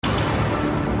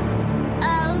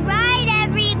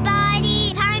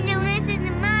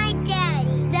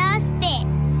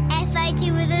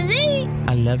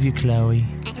love you, Chloe.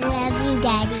 I love you,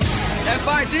 Daddy.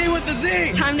 FIT with the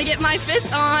Z. Time to get my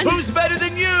Fitz on. Who's better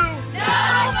than you?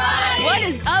 Nobody. What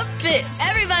is up, Fitz?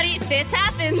 Everybody, Fitz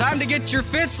happens. Time to get your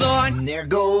Fitz on. There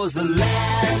goes the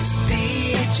last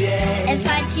DJ.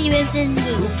 FIT with the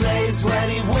Z. Who plays what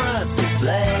he wants to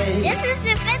play. This is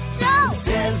the Fitz Show.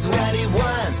 Says what he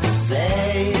wants to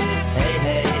say. Hey,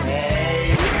 hey,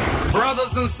 hey.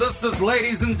 Brothers and sisters,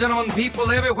 ladies and gentlemen,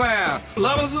 people everywhere,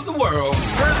 lovers of the world.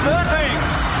 Presenting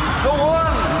the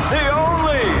one, the only.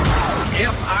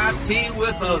 FIT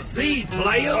with a Z,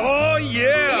 players. Oh,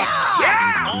 yeah.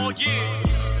 Yeah. Oh, yeah.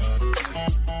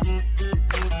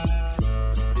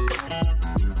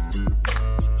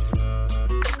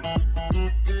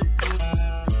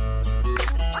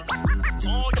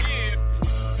 Oh, yeah.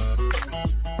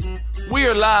 We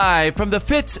are live from the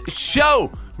Fitz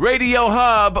Show Radio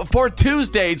Hub for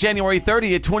Tuesday, January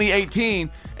 30th, 2018.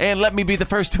 And let me be the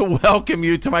first to welcome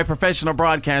you to my professional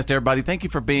broadcast, everybody. Thank you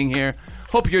for being here.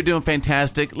 Hope you're doing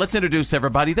fantastic. Let's introduce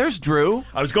everybody. There's Drew.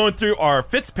 I was going through our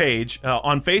Fitz page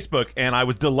on Facebook, and I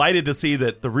was delighted to see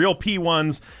that the real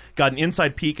P1s got an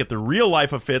inside peek at the real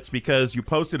life of Fitz because you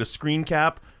posted a screen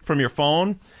cap from your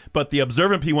phone. But the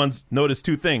observant P1s noticed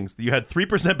two things. You had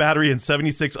 3% battery and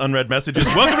 76 unread messages.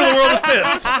 Welcome to the world of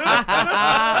Fitz.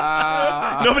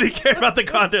 Nobody cared about the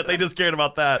content. They just cared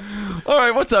about that. All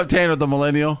right, what's up, Tanner the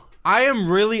Millennial? I am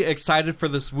really excited for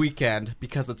this weekend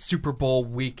because it's Super Bowl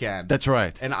weekend. That's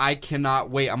right. And I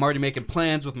cannot wait. I'm already making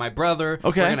plans with my brother.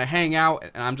 Okay. We're going to hang out,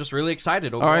 and I'm just really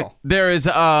excited overall. All right. There is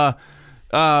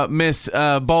Miss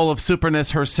Bowl of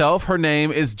Superness herself. Her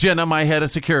name is Jenna, my head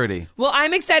of security. Well,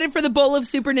 I'm excited for the Bowl of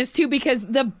Superness, too, because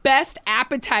the best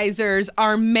appetizers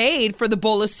are made for the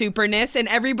Bowl of Superness, and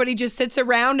everybody just sits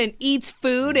around and eats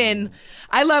food, and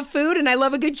I love food, and I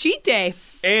love a good cheat day.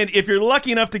 And if you're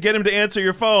lucky enough to get him to answer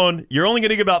your phone, you're only going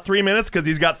to get about 3 minutes because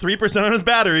he's got 3% on his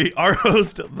battery. Our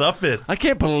host, The Fitz. I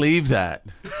can't believe that.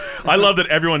 I love that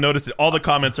everyone noticed it. All the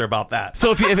comments are about that. So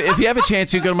if you have a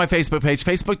chance, you go to my Facebook page,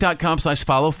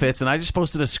 facebook.com/followfitz, and I just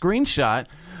posted a screenshot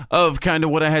of kind of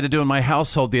what I had to do in my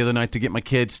household the other night to get my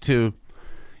kids to,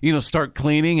 start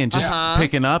cleaning and just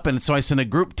picking up. And so I sent a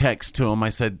group text to them. I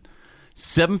said,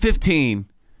 7:15.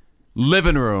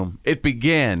 Living room, it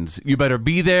begins. You better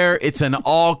be there. It's an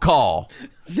all call,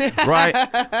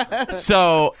 right?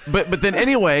 So, but then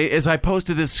anyway, as I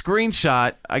posted this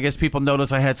screenshot, I guess people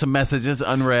noticed I had some messages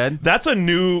unread. That's a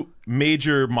new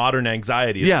major modern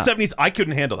anxiety. Yeah. I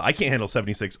couldn't handle that. I can't handle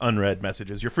 76 unread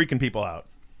messages. You're freaking people out.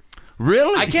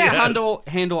 Really? I can't handle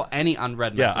any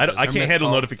unread messages. I can't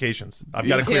handle notifications. I've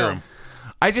got to clear them.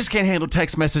 I just can't handle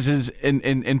text messages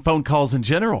and phone calls in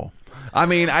general. I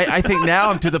mean, I think now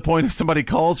I'm to the point if somebody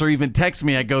calls or even texts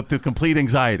me, I go through complete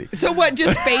anxiety. So what,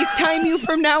 just FaceTime you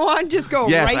from now on? Just go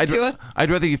right to it? I'd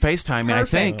rather you FaceTime me,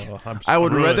 Perfect. I think. I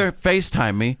would rather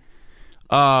FaceTime me.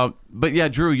 But yeah,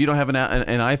 Drew, you don't have an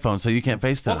iPhone, so you can't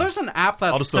FaceTime. Well, there's an app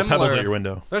that's I'll just throw similar. pebbles at your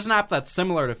window. There's an app that's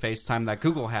similar to FaceTime that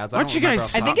Google has. Aren't you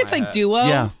guys... I think it's like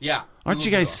Duo. Yeah. Aren't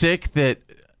you guys sick that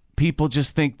people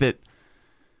just think that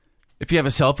if you have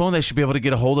a cell phone, they should be able to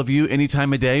get a hold of you any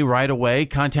time of day, right away,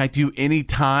 contact you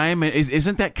anytime?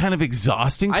 Isn't that kind of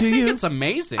exhausting to you? I think it's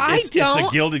amazing. It's a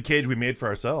gilded cage we made for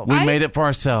ourselves. We made it for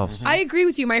ourselves. I agree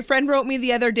with you. My friend wrote me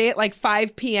the other day at like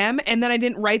 5 p.m., and then I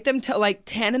didn't write them till like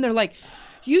 10, and they're like,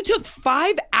 you took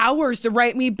 5 hours to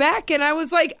write me back. And I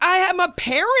was like, I am a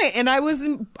parent, and I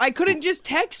couldn't just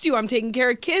text you. I'm taking care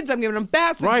of kids. I'm giving them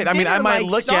baths. Right. I mean, I might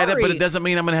look at it, but sorry. it doesn't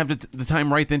mean I'm going to have the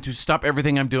time right then to stop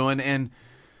everything I'm doing and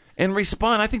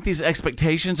respond. I think these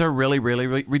expectations are really, really,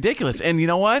 really ridiculous. And you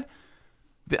know what?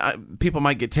 People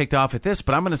might get ticked off at this,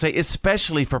 but I'm going to say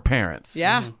especially for parents.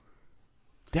 Yeah.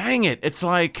 Dang it. It's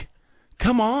like,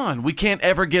 come on. We can't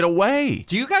ever get away.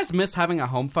 Do you guys miss having a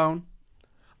home phone?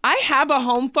 I have a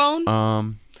home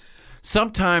phone.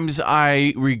 Sometimes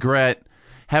I regret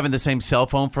having the same cell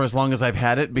phone for as long as I've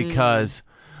had it because...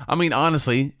 I mean,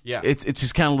 honestly, it's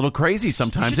just kind of a little crazy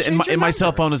sometimes, and my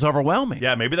cell phone is overwhelming.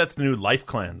 Yeah, maybe that's the new life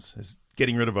cleanse, is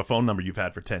getting rid of a phone number you've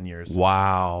had for 10 years.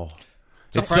 Wow.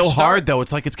 It's so hard, though.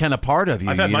 It's like it's kind of part of you.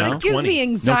 I've had mine for 20. It gives me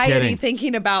anxiety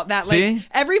thinking about that. See? Like,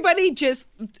 everybody just,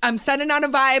 I'm sending out a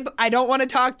vibe. I don't want to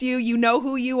talk to you. You know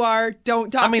who you are.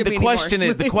 Don't talk to me anymore.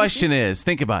 The question is,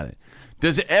 think about it.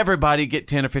 Does everybody get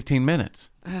 10 or 15 minutes,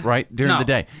 right, during the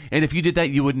day? And if you did that,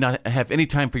 you would not have any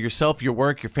time for yourself, your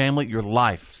work, your family, your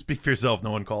life. Speak for yourself. No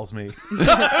one calls me. Please,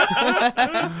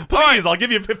 I'll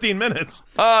give you 15 minutes.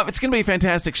 It's going to be a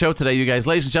fantastic show today, you guys.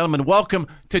 Ladies and gentlemen, welcome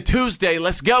to Tuesday.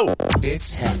 Let's go. It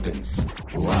happens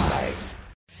live.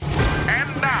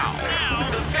 And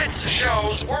now, the Fitz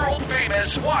Show's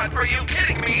world-famous What Are You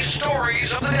Kidding Me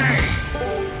stories of the day.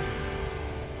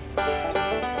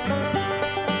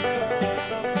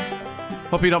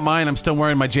 Hope you don't mind. I'm still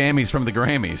wearing my jammies from the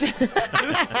Grammys.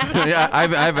 Yeah, I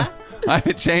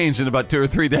haven't changed in about 2 or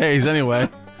 3 days anyway.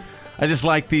 I just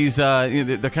like these.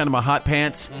 They're kind of my hot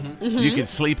pants. You could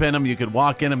sleep in them. You could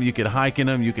walk in them. You could hike in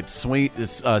them. You could swim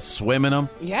in them.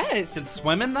 Yes. Can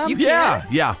swim in them? You Yeah,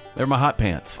 yeah. They're my hot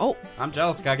pants. Oh, I'm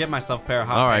jealous. Gotta get myself a pair of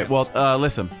hot All right. pants. Well,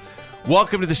 listen.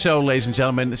 Welcome to the show, ladies and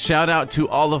gentlemen. Shout out to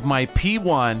all of my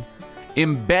P1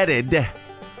 embedded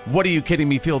What Are You Kidding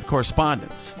Me field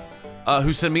correspondents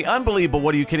who send me unbelievable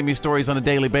What Are You Kidding Me stories on a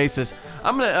daily basis.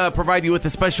 I'm going to provide you with a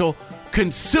special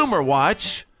consumer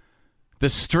watch, The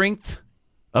Strength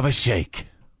of a Shake.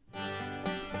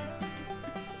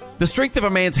 The strength of a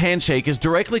man's handshake is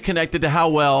directly connected to how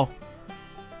well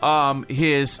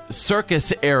his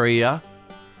circus area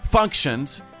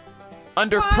functions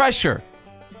under pressure.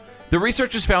 The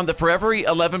researchers found that for every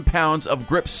 11 pounds of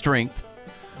grip strength,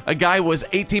 a guy was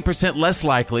 18% less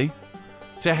likely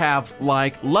to have,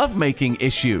 lovemaking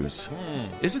issues.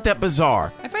 Isn't that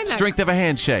bizarre? I find that strength of a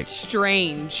handshake.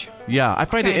 strange. Yeah, I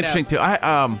find it Kind of. interesting, too.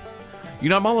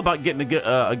 I'm all about getting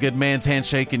a good man's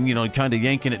handshake and, kind of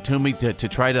yanking it to me to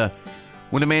try to...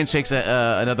 When a man shakes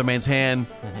another man's hand,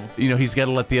 he's got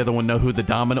to let the other one know who the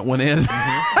dominant one is.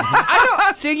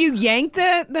 So you yank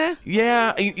the...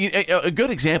 Yeah, a good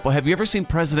example. Have you ever seen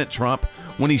President Trump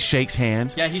when he shakes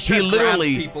hands? Yeah, he sure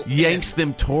literally grabs people yanks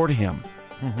them toward him.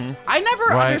 I never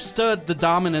Right. understood the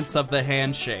dominance of the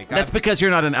handshake. That's because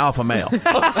you're not an alpha male.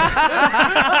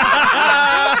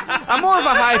 I'm more of a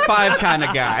high five kind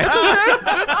of guy.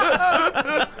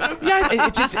 Yeah,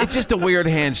 it's just a weird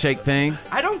handshake thing.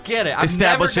 I don't get it. I've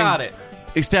never got it.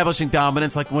 Establishing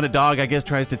dominance, like when a dog, I guess,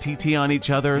 tries to TT on each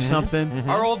other or something.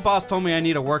 Our old boss told me I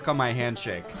need to work on my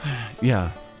handshake. Yeah.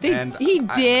 And He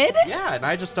did? Yeah, and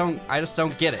I just don't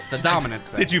get it. The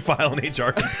dominance thing. Did you file an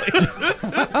HR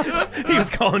complaint? He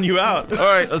was calling you out. All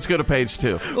right, let's go to page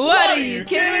 2. What are you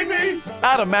kidding me?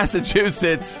 Out of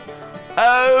Massachusetts.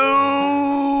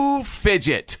 Oh,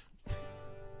 fidget.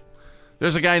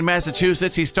 There's a guy in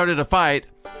Massachusetts. He started a fight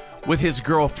with his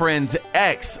girlfriend's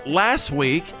ex last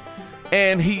week,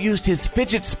 and he used his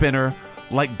fidget spinner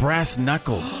like brass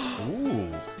knuckles. Ooh.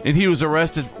 And he was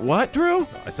arrested. What, Drew?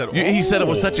 I said, He said it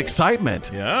with "Oh." such excitement.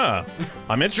 Yeah.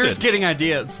 I'm interested. Drew's getting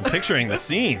ideas. I'm picturing the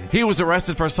scene. He was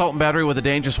arrested for assault and battery with a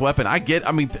dangerous weapon. I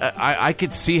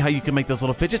could see how you can make those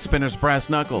little fidget spinners brass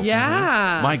knuckles.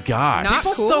 Yeah. My gosh. Not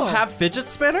People cool. still have fidget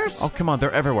spinners? Oh, come on.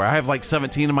 They're everywhere. I have like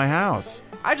 17 in my house.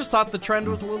 I just thought the trend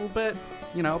was a little bit,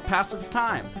 past its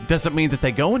time. Doesn't mean that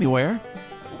they go anywhere.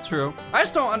 True. I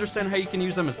just don't understand how you can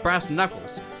use them as brass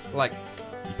knuckles. Like,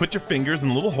 You put your fingers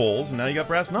in little holes, and now you got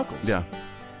brass knuckles. Yeah.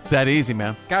 It's that easy,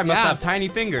 man. guy must Yeah. have tiny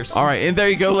fingers. All right. And there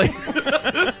you go, lady.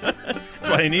 That's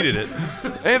why he needed it.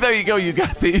 And there you go. You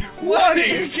got the What are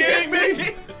you kidding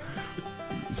me?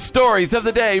 stories of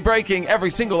the day breaking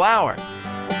every single hour.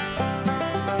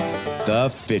 The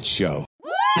Fitz Show.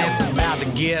 It's about to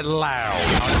get loud.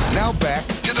 Now back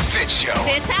to the Fitz Show.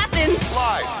 Fitz happens.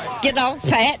 Live. Get all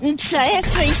fat and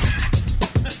sassy.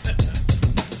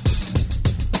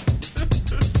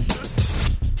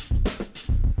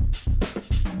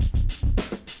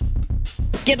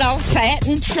 Get all fat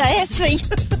and sassy.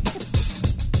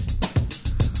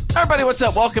 Everybody, what's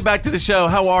up? Welcome back to the show.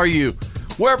 How are you?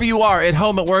 Wherever you are, at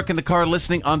home, at work, in the car,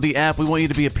 listening on the app, we want you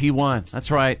to be a P1.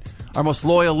 That's right. Our most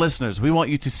loyal listeners. We want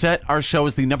you to set our show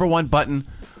as the #1 button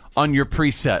on your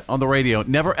preset on the radio.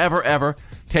 Never, ever, ever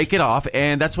take it off,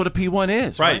 and that's what a P1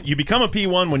 is, right? You become a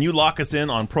P1 when you lock us in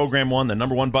on Program 1, the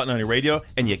 #1 button on your radio,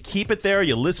 and you keep it there.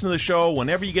 You listen to the show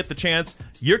whenever you get the chance.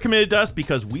 You're committed to us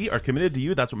because we are committed to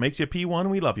you. That's what makes you a P1,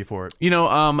 and we love you for it.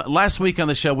 Last week on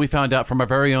the show, we found out from our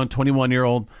very own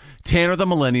 21-year-old Tanner the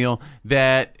Millennial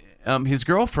that his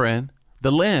girlfriend,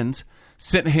 the Lens,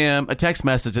 sent him a text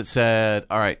message that said,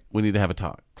 all right, we need to have a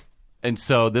talk. And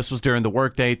so this was during the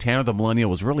workday. Tanner the Millennial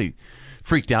was really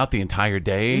freaked out the entire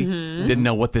day. Didn't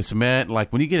know what this meant.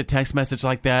 Like, when you get a text message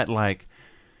like that, like,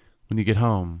 when you get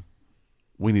home,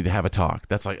 we need to have a talk.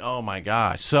 That's like, oh my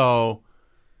gosh. So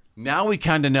now we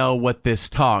kind of know what this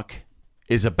talk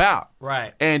is about.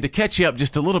 Right. And to catch you up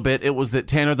just a little bit, it was that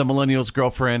Tanner the Millennial's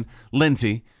girlfriend,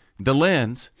 Lindsay, the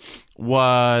Lens,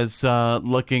 was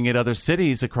looking at other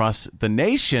cities across the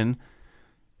nation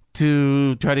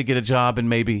to try to get a job and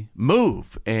maybe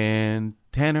move. And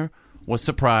Tanner was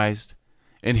surprised,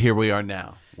 and here we are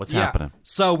now. What's happening?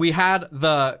 So we had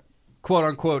the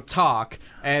quote-unquote talk,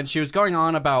 and she was going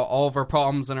on about all of her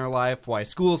problems in her life, why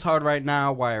school's hard right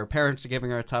now, why her parents are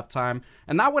giving her a tough time.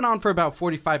 And that went on for about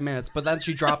 45 minutes, but then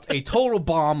she dropped a total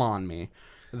bomb on me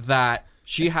that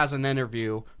she has an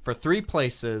interview for 3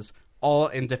 places, all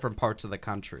in different parts of the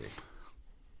country.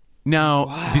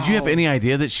 Now, did you have any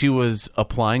idea that she was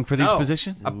applying for these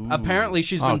positions? Apparently,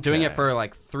 she's been doing it for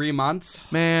like 3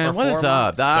 months. Man, what is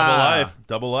up?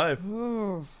 Double life.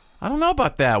 I don't know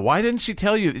about that. Why didn't she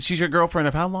tell you? She's your girlfriend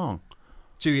of how long?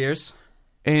 2 years.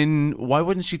 And why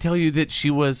wouldn't she tell you that she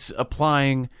was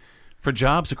applying for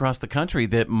jobs across the country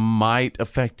that might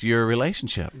affect your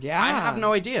relationship? Yeah. I have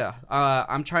no idea.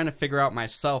 I'm trying to figure out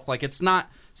myself. Like, it's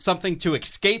not something to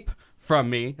escape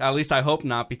from me. At least I hope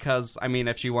not, because, I mean,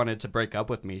 if she wanted to break up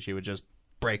with me, she would just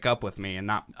break up with me and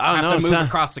not have to move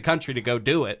across the country to go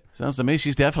do it. Sounds to me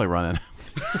she's definitely running.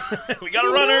 We got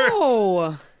to run her.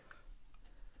 No.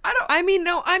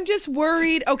 No, I'm just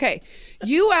worried. Okay,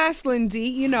 you asked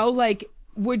Lindsay, like,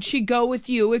 would she go with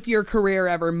you if your career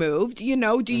ever moved? Do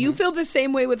you feel the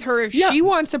same way with her if she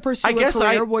wants to pursue a career?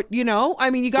 You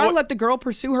got to let the girl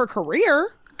pursue her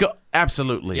career.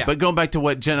 Absolutely. Yeah. But going back to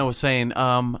what Jenna was saying,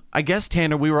 I guess,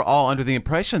 Tanner, we were all under the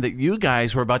impression that you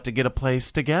guys were about to get a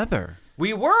place together.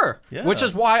 We were, which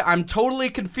is why I'm totally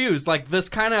confused. Like, this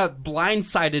kind of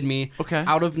blindsided me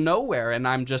out of nowhere, and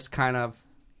I'm just kind of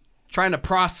trying to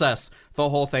process the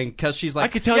whole thing, because she's like, I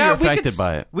could tell you're affected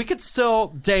by it. We could still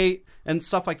date and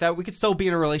stuff like that. We could still be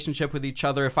in a relationship with each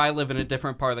other if I live in a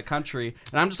different part of the country.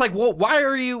 And I'm just like, well, why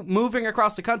are you moving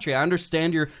across the country? I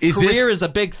understand your career is a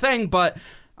big thing, but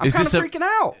I'm kind of freaking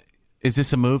out. Is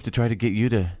this a move to try to get you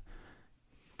to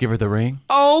give her the ring?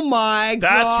 Oh my god!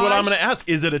 That's what I'm going to ask.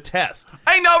 Is it a test?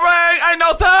 Ain't no ring, ain't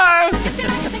no thing.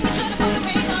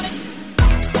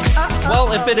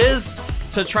 Well, if it is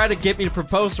to try to get me to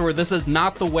propose to her, this is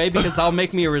not the way, because that'll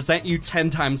make me resent you 10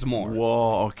 times more.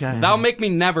 Whoa, okay. That'll make me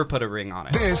never put a ring on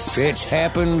it. This Fitz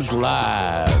happens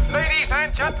live. Ladies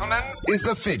and gentlemen, Is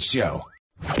the Fitz Show.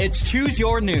 It's Choose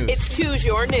Your News. It's Choose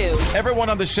Your News. Everyone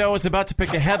on the show is about to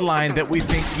pick a headline that we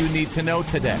think you need to know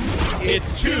today.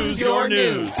 It's Choose Your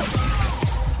News.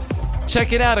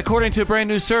 Check it out. According to a brand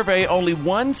new survey, only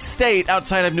one state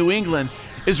outside of New England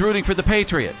is rooting for the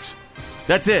Patriots.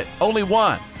 That's it. Only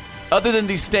one. Other than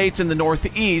these states in the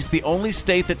Northeast, the only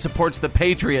state that supports the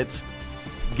Patriots,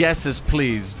 guesses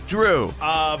please. Drew.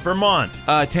 Vermont.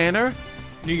 Tanner.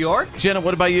 New York. Jenna,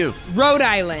 what about you? Rhode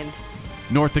Island.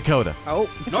 North Dakota. Oh,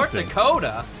 North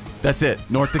Dakota? That's it.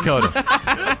 North Dakota.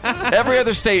 Every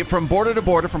other state from border to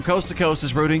border, from coast to coast,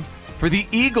 is rooting for the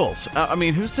Eagles.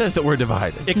 Who says that we're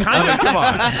divided? It kind of come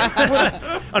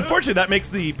on. Unfortunately, that makes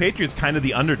the Patriots kind of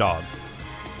the underdogs.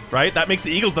 Right? That makes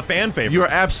the Eagles the fan favorite. You're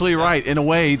absolutely right. In a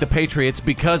way, the Patriots,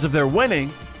 because of their winning,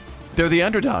 they're the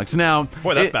underdogs. Now,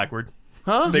 boy, that's backward.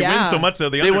 Huh? They win so much, they're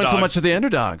the underdogs. They win so much of the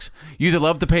underdogs. You either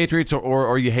love the Patriots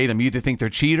or you hate them. You either think they're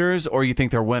cheaters or you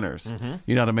think they're winners. Mm-hmm.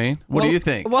 You know what I mean? What do you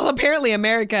think? Well, apparently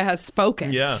America has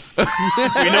spoken. Yeah. We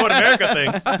know what America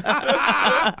thinks.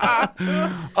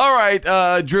 All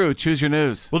right, Drew, choose your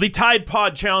news. Well, the Tide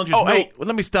Pod Challenge is hey,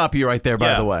 let me stop you right there,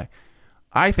 by the way.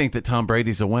 I think that Tom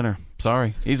Brady's a winner.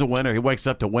 Sorry. He's a winner. He wakes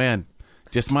up to win.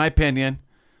 Just my opinion.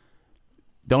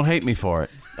 Don't hate me for it.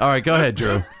 All right, go ahead,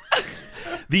 Drew.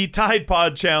 The Tide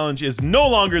Pod Challenge is no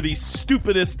longer the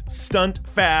stupidest stunt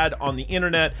fad on the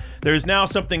internet. There's now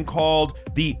something called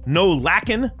the No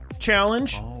Lacking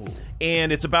Challenge.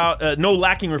 And it's about, no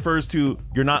lacking refers to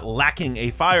you're not lacking a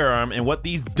firearm. And what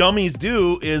these dummies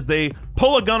do is they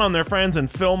pull a gun on their friends and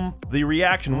film the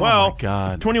reaction. My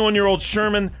God. 21-year-old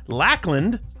Sherman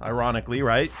Lackland, ironically,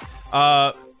 right,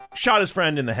 shot his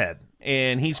friend in the head.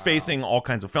 And he's facing all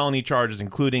kinds of felony charges,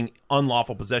 including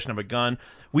unlawful possession of a gun.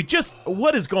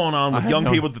 What is going on with young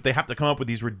people that they have to come up with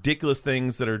these ridiculous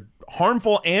things that are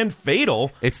harmful and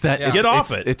fatal? It's that get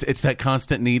off it. It's that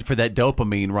constant need for that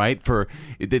dopamine, right? For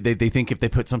they think if they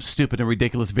put some stupid and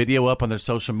ridiculous video up on their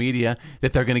social media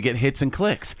that they're going to get hits and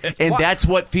clicks, that's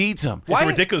what feeds them. It's a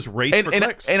ridiculous race for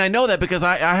clicks. And I know that because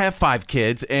I have 5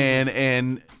 kids,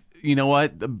 and you know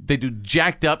what? They do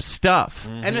jacked up stuff.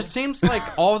 Mm-hmm. And it seems like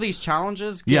all these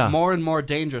challenges get more and more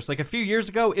dangerous. Like a few years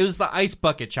ago, it was the ice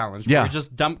bucket challenge where you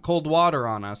just dump cold water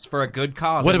on us for a good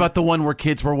cause. What about the one where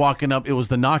kids were walking up? It was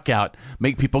the knockout,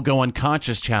 make people go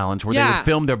unconscious challenge where they would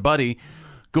film their buddy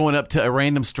going up to a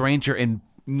random stranger and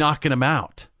knocking him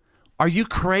out. Are you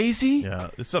crazy? Yeah,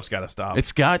 this stuff's got to stop.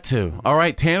 It's got to. All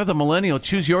right, Tanner the Millennial,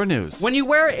 choose your news. When you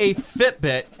wear a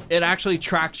Fitbit, it actually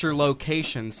tracks your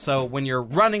location. So when you're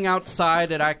running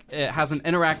outside, it has an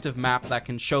interactive map that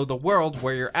can show the world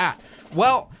where you're at.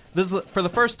 Well, this is, for the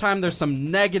first time, there's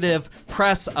some negative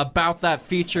press about that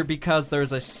feature because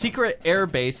there's a secret air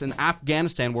base in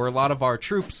Afghanistan where a lot of our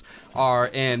troops are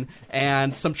in,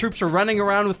 and some troops are running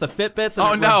around with the Fitbits,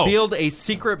 and revealed a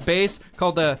secret base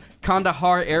called the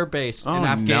Kandahar Air Base in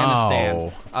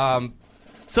Afghanistan.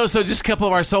 So just a couple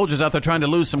of our soldiers out there trying to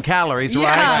lose some calories,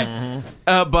 right?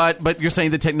 But you're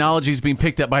saying the technology is being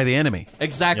picked up by the enemy.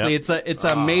 Exactly. Yep. It's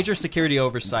a major security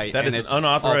oversight. That and is it's an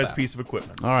unauthorized all piece of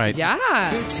equipment. All right.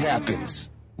 Yeah. Fitz happens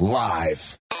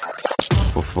live.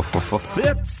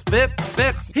 Fitz.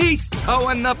 He's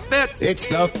towing the Fitz. It's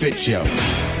the Fitz Show.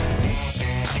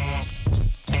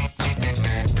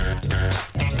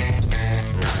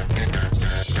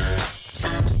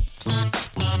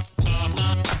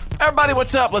 Everybody,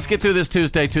 what's up? Let's get through this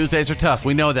Tuesday. Tuesdays are tough.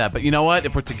 We know that. But you know what?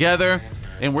 If we're together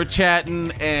and we're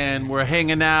chatting and we're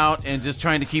hanging out and just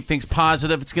trying to keep things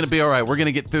positive, it's going to be all right. We're going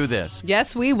to get through this.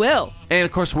 Yes, we will. And,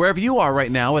 of course, wherever you are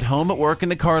right now, at home, at work, in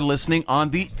the car, listening on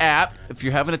the app, if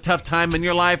you're having a tough time in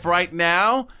your life right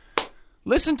now,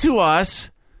 listen to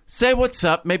us. Say what's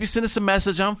up. Maybe send us a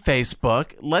message on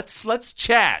Facebook. Let's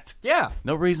chat. Yeah.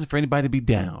 No reason for anybody to be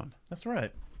down. That's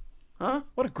right. Huh?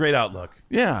 What a great outlook.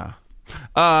 Yeah.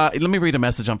 Let me read a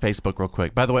message on Facebook real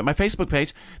quick. By the way, my Facebook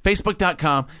page,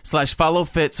 facebook.com/follow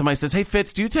Fitz. Somebody says, hey,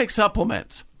 Fitz, do you take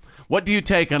supplements? What do you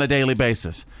take on a daily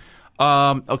basis?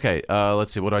 Okay,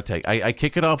 let's see. What do I take? I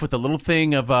kick it off with a little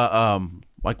thing of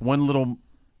like one little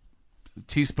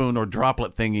teaspoon or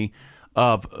droplet thingy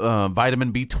of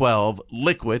vitamin B12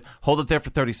 liquid. Hold it there for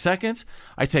 30 seconds.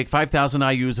 I take 5,000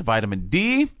 IUs of vitamin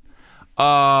D.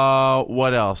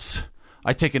 What else?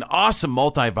 I take an awesome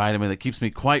multivitamin that keeps me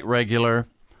quite regular.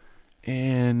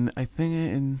 And I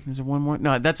think, is there one more?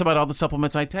 No, that's about all the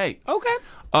supplements I take. Okay.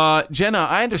 Jenna,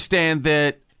 I understand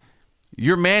that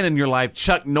your man in your life,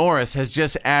 Chuck Norris, has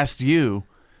just asked you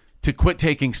to quit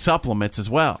taking supplements as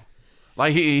well.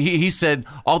 Like he said,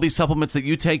 all these supplements that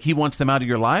you take, he wants them out of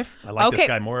your life. I like this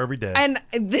guy more every day. And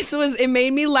it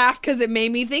made me laugh because it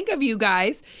made me think of you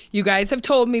guys. You guys have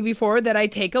told me before that I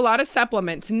take a lot of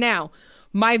supplements. Now,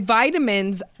 my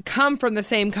vitamins come from the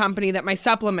same company that my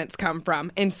supplements come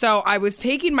from. And so I was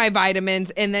taking my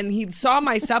vitamins, and then he saw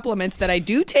my supplements that I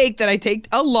take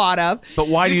a lot of. But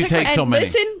why do you take so many?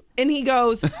 Listen, and he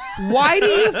goes, why do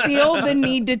you feel the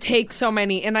need to take so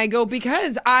many? And I go,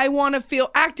 because I want to feel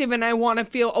active and I want to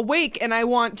feel awake and I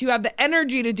want to have the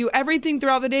energy to do everything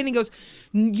throughout the day. And he goes,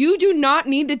 you do not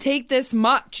need to take this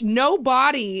much. No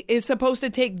body is supposed to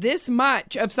take this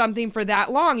much of something for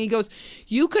that long. He goes,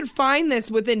 you could find this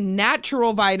within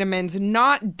natural vitamins,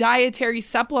 not dietary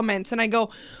supplements. And I go,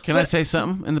 Can I say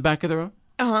something in the back of the room?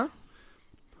 Uh-huh.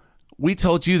 We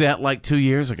told you that like 2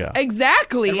 years ago.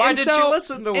 Exactly. And why did you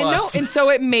listen to us? And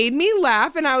so it made me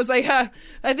laugh, and I was like, I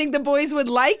think the boys would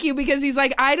like you, because he's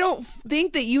like, I don't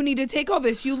think that you need to take all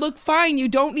this. You look fine. You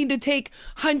don't need to take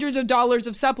hundreds of dollars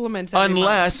of supplements every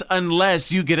month.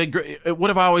 Unless you get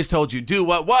what have I always told you? Do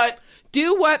what?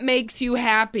 Do what makes you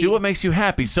happy. Do what makes you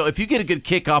happy. So if you get a good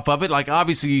kick off of it, like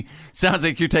obviously sounds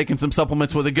like you're taking some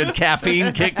supplements with a good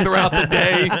caffeine kick throughout the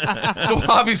day. So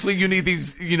obviously you need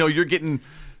these, you're getting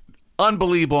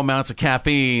unbelievable amounts of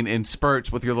caffeine in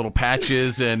spurts with your little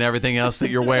patches and everything else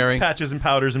that you're wearing. Patches and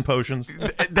powders and potions.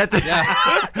 That's it.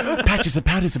 Patches and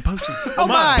powders and potions. Oh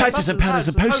my. Patches and powders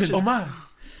and potions. Oh my.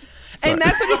 And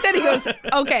that's what he said. He goes,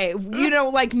 okay,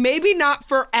 like maybe not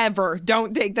forever.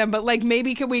 Don't take them, but like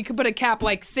maybe we could put a cap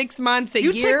like 6 months, a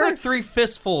You year. take like 3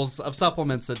 fistfuls of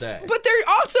supplements a day. But they're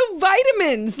also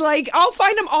vitamins. Like I'll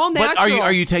find them all natural. But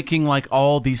are you taking like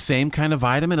all these same kind of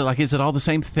vitamin? Like is it all the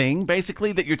same thing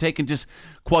basically that you're taking just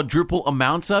quadruple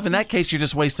amounts of? In that case, you're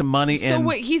just wasting money. So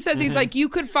what he says, he's like, you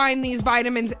could find these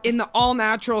vitamins in the all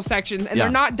natural section, and Yeah.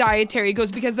 they're not dietary. He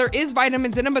goes, because there is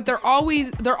vitamins in them, but they're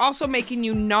also making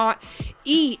you not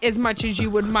eat as much as you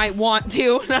might want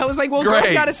to. And I was like, well, girls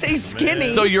Great. got to stay skinny.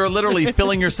 So you're literally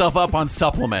filling yourself up on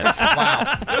supplements.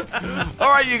 Wow. All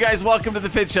right, you guys, welcome to the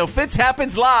Fitz Show. Fitz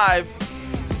happens live.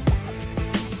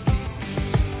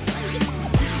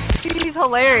 He's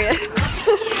hilarious.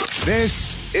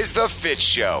 This is the Fitz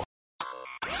Show.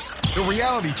 The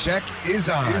reality check is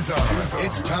on.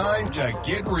 It's time to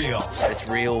get real. It's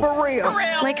real. For real.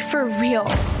 Like for real.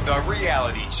 The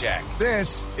reality check.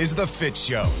 This is the Fitz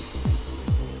Show.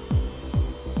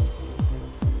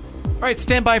 All right,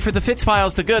 stand by for the Fitz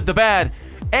Files, the good, the bad,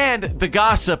 and the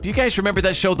gossip. You guys remember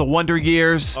that show, The Wonder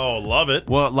Years? Oh, love it.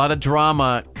 Well, a lot of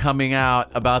drama coming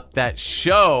out about that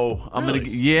show.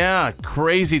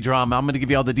 Crazy drama. I'm going to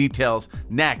give you all the details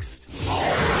next.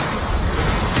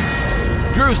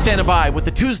 Drew standing by with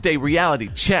the Tuesday reality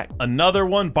check. Another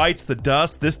one bites the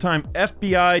dust. This time,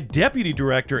 FBI Deputy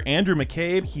Director Andrew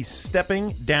McCabe. He's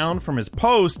stepping down from his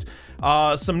post.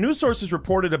 Some news sources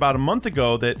reported about a month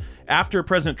ago that after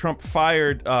President Trump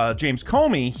fired James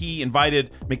Comey, he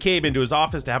invited McCabe into his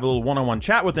office to have a little one-on-one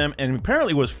chat with him, and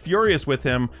apparently was furious with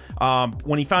him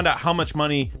when he found out how much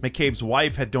money McCabe's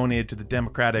wife had donated to the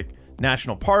Democratic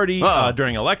national party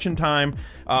during election time.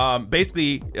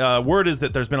 Basically, word is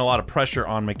that there's been a lot of pressure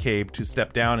on McCabe to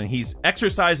step down, and he's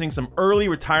exercising some early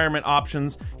retirement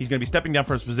options. He's going to be stepping down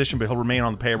from his position, but he'll remain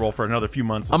on the payroll for another few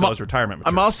months until his retirement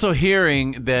matures. I'm also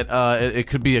hearing that it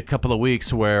could be a couple of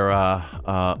weeks where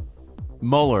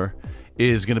Mueller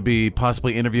is going to be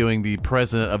possibly interviewing the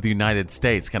president of the United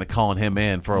States, kind of calling him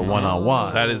in for a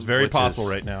one-on-one. That is very possible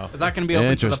right now. Is that going to be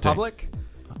open to the public?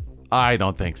 I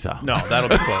don't think so. No, that'll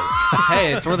be closed.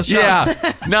 Hey, it's worth a shot.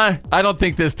 Yeah. No, I don't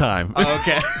think this time. Oh,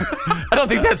 okay. I don't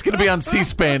think that's going to be on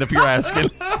C-SPAN if you're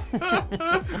asking.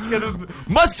 It's gonna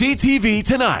must-see TV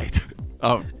tonight.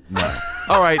 Oh, no.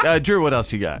 All right, Drew, what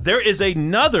else you got? There is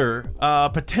another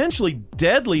potentially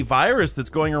deadly virus that's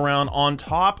going around on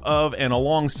top of and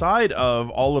alongside of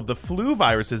all of the flu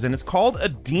viruses, and it's called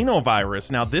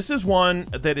adenovirus. Now, this is one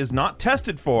that is not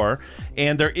tested for,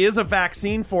 and there is a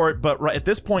vaccine for it, but at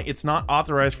this point, it's not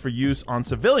authorized for use on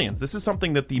civilians. This is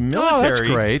something that the military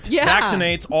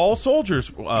vaccinates all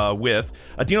soldiers with.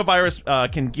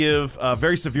 Adenovirus can give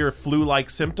very severe flu-like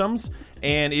symptoms,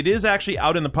 and it is actually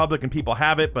out in the public and people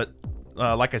have it, but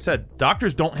like I said,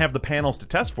 doctors don't have the panels to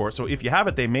test for it, so if you have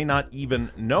it, they may not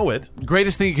even know it.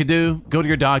 Greatest thing you could do, go to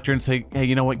your doctor and say, hey,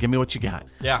 you know what, give me what you got.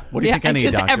 Yeah. What do you think I need,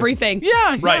 just doctor? everything.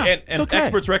 Yeah, right. And okay.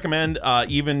 Experts recommend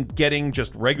even getting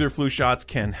just regular flu shots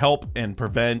can help and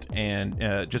prevent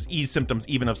and just ease symptoms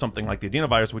even of something like the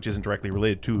adenovirus, which isn't directly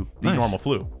related to the normal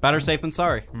flu. Better safe than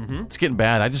sorry. Mm-hmm. It's getting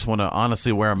bad. I just want to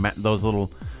honestly wear those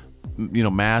little,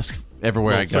 masks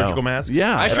everywhere I go. Surgical masks?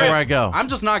 Yeah, everywhere I go. I'm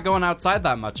just not going outside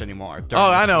that much anymore.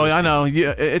 Oh, I know.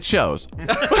 It shows.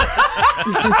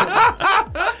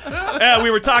 We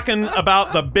were talking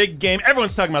about the big game.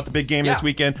 Everyone's talking about the big game this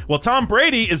weekend. Well, Tom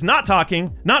Brady is not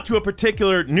talking, not to a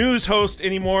particular news host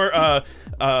anymore.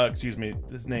 Excuse me,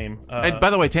 his name. And by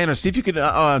the way, Tanner, see if you could.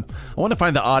 I want to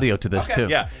find the audio to this too.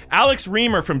 Yeah, Alex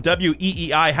Reamer from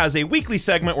WEEI has a weekly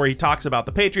segment where he talks about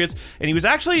the Patriots, and he was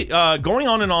actually going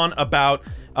on and on about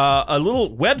a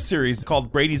little web series called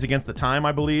Brady's Against the Time,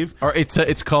 I believe. Or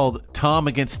it's called Tom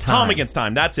Against Time. Tom Against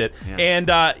Time, that's it. Yeah.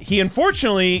 And he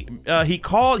unfortunately,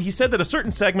 he said that a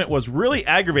certain segment was really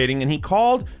aggravating, and he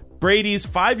called Brady's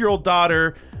 5-year-old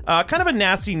daughter kind of a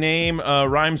nasty name,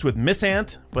 rhymes with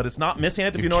Missant, but it's not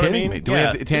Missant, if you know what I mean. Me. Do we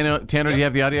have Tanner, do you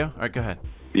have the audio? All right, go ahead.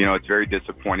 It's very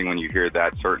disappointing when you hear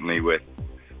that, certainly with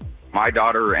my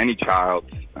daughter or any child.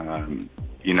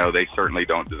 They certainly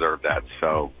don't deserve that.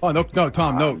 So. Oh no,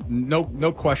 Tom,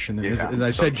 no question. And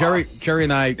I said Jerry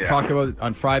and I talked about it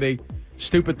on Friday.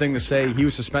 Stupid thing to say. He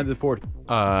was suspended for it.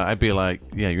 I'd be like,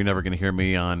 you're never going to hear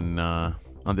me on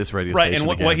this radio right, station.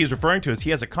 Right, and what he's referring to is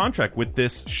he has a contract with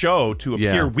this show to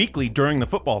appear weekly during the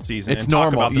football season. It's and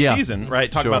normal. Talk about the season,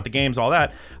 right? Talk Sure. about the games, all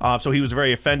that. So he was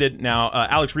very offended. Now,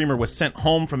 Alex Reamer was sent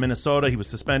home from Minnesota. He was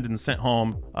suspended and sent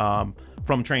home.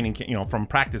 From training, from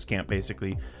practice camp,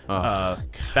 basically.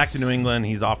 Back to New England,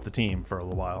 he's off the team for a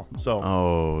little while.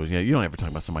 So, you don't ever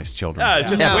talk about somebody's children. It's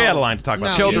just way out of line to talk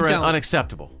about children.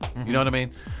 Unacceptable. Mm-hmm. You know what I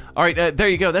mean? All right, there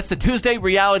you go. That's the Tuesday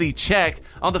reality check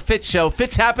on the Fitz Show.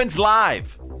 Fitz happens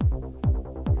live.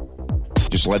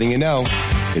 Just letting you know,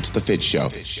 it's the Fitz Show.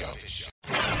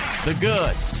 The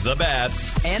good, the bad,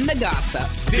 and the gossip.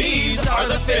 These are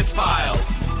the Fitz Files.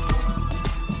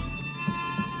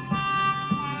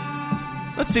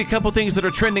 Let's see a couple things that are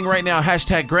trending right now.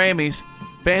 Hashtag Grammys.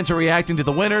 Fans are reacting to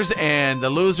the winners and the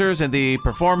losers and the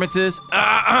performances. Should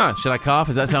I cough?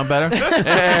 Does that sound better?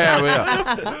 There we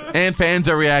go. And fans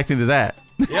are reacting to that.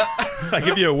 Yep. I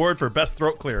give you a award for best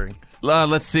throat clearing.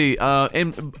 Let's see.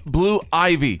 And Blue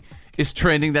Ivy is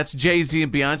trending. That's Jay-Z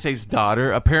and Beyonce's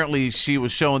daughter. Apparently, she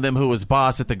was showing them who was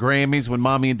boss at the Grammys when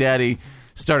Mommy and Daddy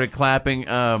started clapping.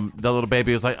 The little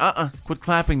baby was like, quit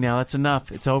clapping now. That's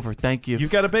enough. It's over. Thank you. You've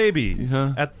got a baby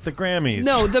at the Grammys.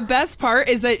 No, the best part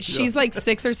is that she's like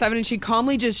 6 or 7 and she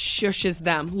calmly just shushes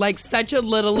them like such a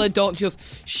little adult. She goes,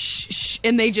 shh, shh,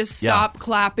 and they just stop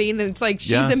clapping. And it's like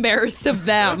she's embarrassed of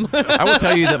them. I will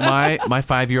tell you that my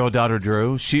 5-year-old daughter,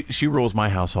 Drew, she rules my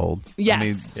household.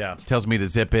 Yes. I mean, tells me to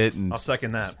zip it. And I'll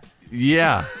second that.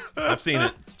 Yeah. I've seen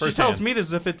it. She tells me to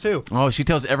zip it, too. Oh, she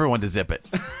tells everyone to zip it.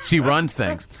 She runs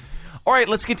things. All right,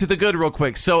 let's get to the good real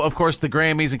quick. So, of course, the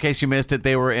Grammys, in case you missed it,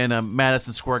 they were in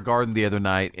Madison Square Garden the other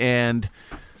night. And,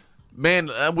 man,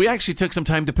 we actually took some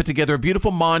time to put together a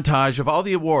beautiful montage of all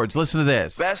the awards. Listen to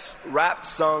this. Best Rap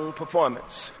Song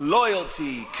Performance.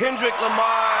 Loyalty, Kendrick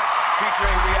Lamar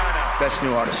featuring Rihanna. Best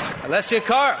New Artist. Alessia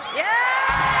Cara.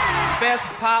 Yeah!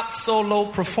 Best Pop Solo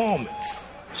Performance.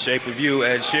 Shape of You,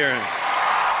 Ed Sheeran.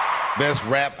 Best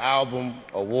Rap Album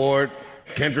Award,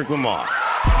 Kendrick Lamar.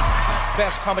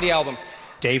 Best Comedy Album,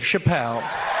 Dave Chappelle.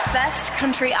 Best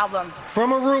country album.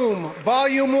 From a Room,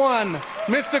 Volume 1,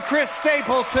 Mr. Chris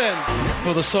Stapleton.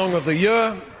 For the Song of the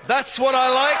Year, That's What I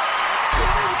Like.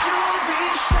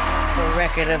 For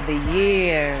Record of the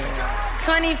Year.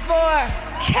 24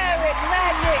 Karat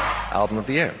Magic. Album of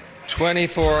the Year.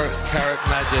 24 Karat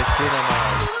Magic, Bruno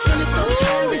Mars.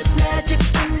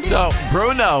 So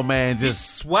Bruno, man,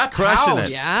 just swept crushing house.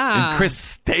 it. Yeah. And Chris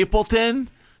Stapleton,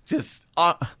 just.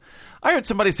 I heard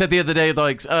somebody said the other day,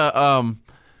 like,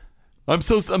 I'm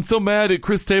so mad at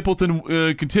Chris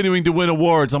Stapleton continuing to win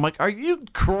awards. I'm like, are you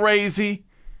crazy?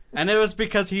 And it was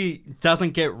because he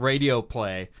doesn't get radio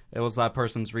play. It was that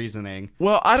person's reasoning.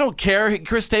 Well, I don't care.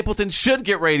 Chris Stapleton should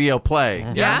get radio play.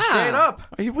 Yeah. Straight up.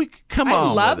 Come I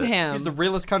on. love with it. him. He's the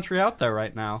realest country out there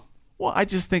right now. Well, I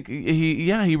just think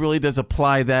he really does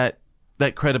apply that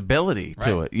credibility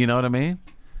to it. You know what I mean?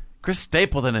 Chris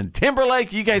Stapleton and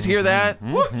Timberlake. You guys hear that?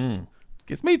 Mm-hmm.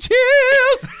 Gives me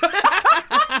chills.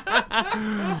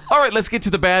 All right, let's get to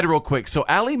the bad real quick. So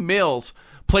Allie Mills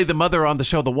played the mother on the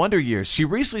show The Wonder Years. She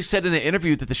recently said in an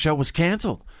interview that the show was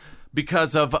canceled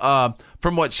because of,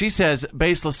 from what she says,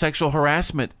 baseless sexual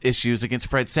harassment issues against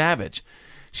Fred Savage.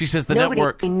 She says the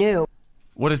network knew.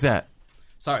 What is that?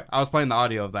 Sorry, I was playing the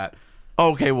audio of that.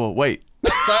 Okay, well, wait.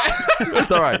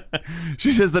 That's all right.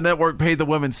 She says the network paid the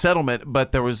women's settlement,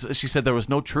 but she said there was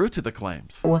no truth to the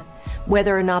claims.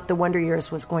 Whether or not the Wonder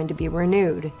Years was going to be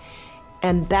renewed.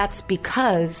 And that's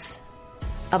because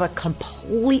of a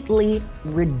completely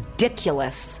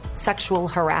ridiculous sexual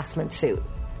harassment suit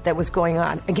that was going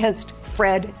on against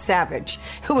Fred Savage,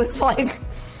 who was like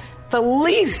the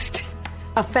least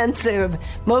offensive,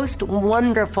 most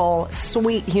wonderful,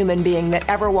 sweet human being that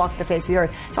ever walked the face of the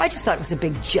earth. So I just thought it was a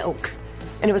big joke,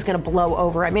 and it was going to blow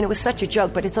over. I mean, it was such a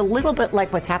joke, but it's a little bit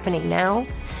like what's happening now.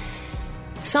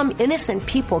 Some innocent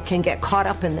people can get caught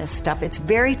up in this stuff. It's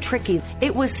very tricky.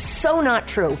 It was so not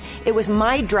true. It was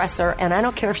my dresser, and I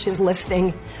don't care if she's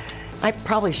listening. I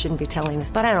probably shouldn't be telling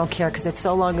this, but I don't care because it's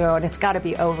so long ago, and it's got to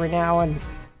be over now. And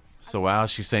so wow,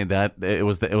 she's saying that it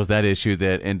was that issue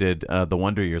that ended the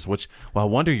Wonder Years, which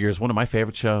Wonder Years, one of my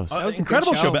favorite shows. That was an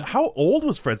incredible show. But how old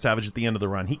was Fred Savage at the end of the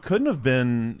run? He couldn't have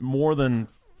been more than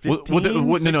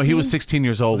 15, no, he was 16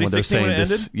 years old Was he when they're 16 saying when it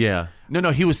this. ended? Yeah, no,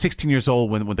 he was 16 years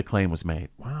old when the claim was made.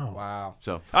 Wow.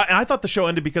 So I thought the show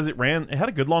ended because it had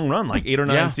a good long run, like 8 or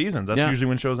 9 seasons. That's usually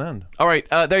when shows end. All right,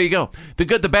 there you go. The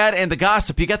good, the bad, and the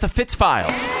gossip. You got the Fitz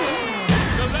files.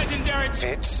 The legendary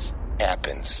Fitz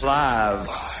happens live.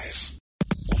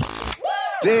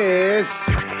 This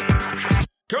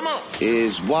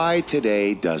is why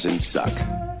today doesn't suck.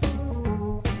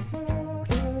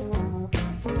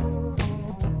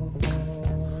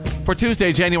 For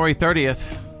Tuesday, January 30th,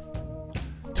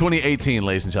 2018,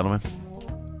 ladies and gentlemen.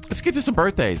 Let's get to some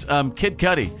birthdays. Kid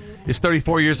Cudi is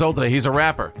 34 years old today. He's a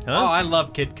rapper. Huh? Oh, I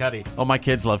love Kid Cudi. Oh, my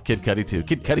kids love Kid Cudi, too.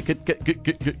 Kid Cudi,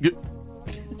 Kid.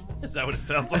 Is that what it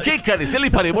sounds like? Kid Cudi,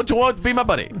 silly putty, what you want to be my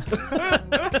buddy?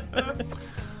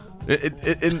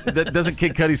 Doesn't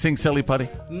Kid Cudi sing Silly Putty?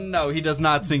 No, he does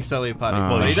not sing Silly Putty.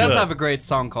 But he does have a great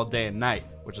song called Day and Night,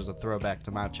 which is a throwback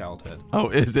to my childhood. Oh,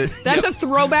 is it? That's a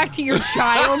throwback to your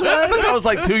childhood? That was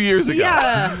like 2 years ago.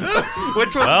 Yeah.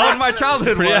 Which was when my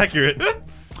childhood pretty was. accurate.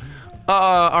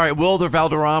 All right, Wilder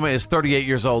Valderrama is 38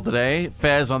 years old today.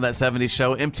 Fez on that 70s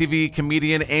show. MTV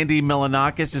comedian Andy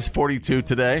Milonakis is 42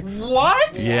 today.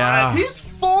 What? Yeah. He's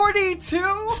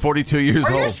 42? He's 42 years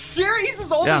old. Are you serious? He's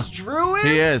as old as Drew is?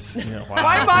 He is. Yeah,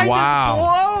 My mind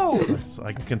is blown.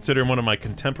 I can consider him one of my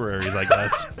contemporaries, I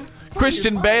guess.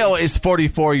 Christian Bale is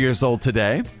 44 years old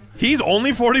today. He's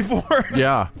only 44?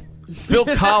 Yeah. Phil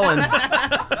Collins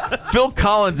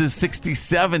is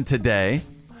 67 today.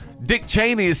 Dick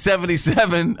Cheney is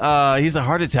 77. He's a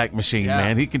heart attack machine,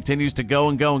 man. He continues to go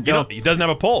and go and go. You know, he doesn't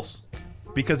have a pulse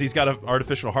because he's got an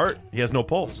artificial heart. He has no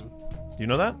pulse. You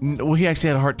know that? Well, he actually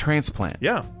had a heart transplant.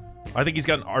 Yeah. I think he's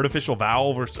got an artificial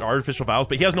valve or artificial valves,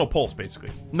 but he has no pulse,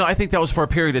 basically. No, I think that was for a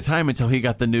period of time until he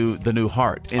got the new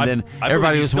heart. And then I everybody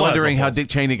believe he was still has wondering no how pulse. Dick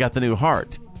Cheney got the new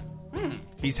heart.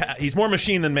 He's more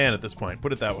machine than man at this point.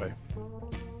 Put it that way.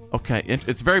 Okay,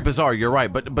 it's very bizarre. You're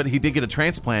right, but he did get a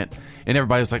transplant, and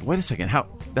everybody was like, "Wait a second, how?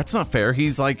 That's not fair.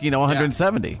 He's like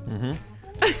 170."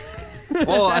 Mm-hmm.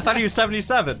 Well, I thought he was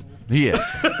 77. He is.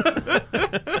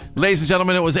 Ladies and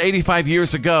gentlemen, it was 85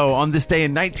 years ago on this day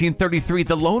in 1933,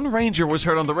 the Lone Ranger was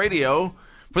heard on the radio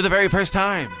for the very first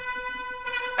time.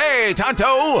 Hey,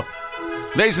 Tonto!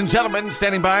 Ladies and gentlemen,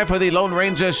 standing by for the Lone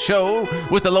Ranger show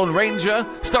with the Lone Ranger,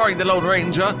 starring the Lone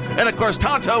Ranger, and of course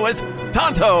Tonto is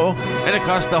Tonto, and of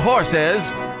course the horse is...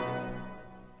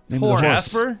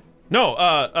 Jasper?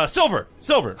 No, Silver.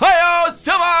 Hi-yo,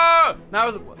 Silver! Now,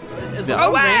 is the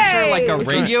No. Lone Ranger like a That's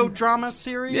radio drama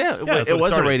series? Yeah, it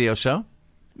was a radio show.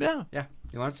 Yeah. Yeah.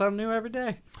 You learn something new every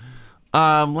day.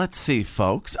 Let's see,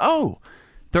 folks.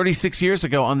 36 years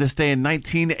ago on this day in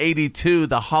 1982,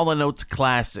 the Hall & Oates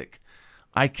classic,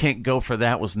 I Can't Go For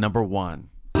That, was number 1.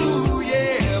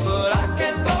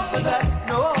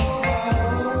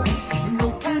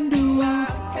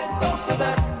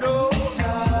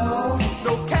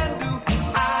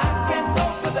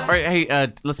 All right,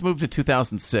 hey, let's move to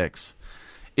 2006.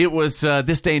 It was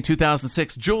this day in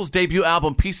 2006, Jules' debut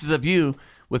album, Pieces of You,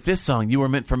 with this song, You Were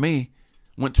Meant For Me,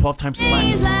 went 12 times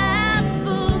platinum.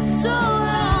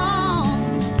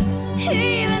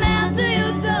 Even after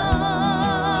you're gone,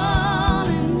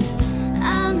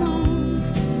 I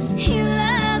know you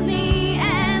love me,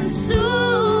 and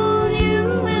soon you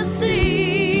will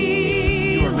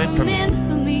see. You were meant for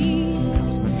me. I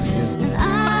was meant for you. And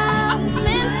I was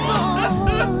meant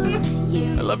for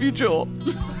you. I love you, Jewel.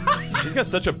 She's got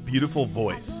such a beautiful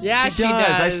voice. Yeah, she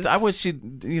does. I wish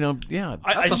she'd, yeah.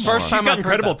 That's the first time she's got I've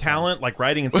incredible heard that song. talent, like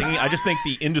writing and singing. I just think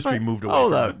the industry moved away.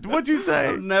 Hold from on. it. What'd you say?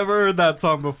 I've never heard that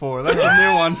song before. That's a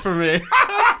new one for me.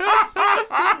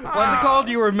 What's it called?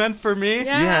 You Were Meant For Me?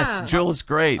 Yeah. Yes, Jewel is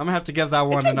great. I'm going to have to give that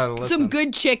one another listen. Some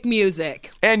good chick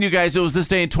music. And you guys, it was this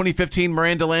day in 2015,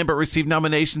 Miranda Lambert received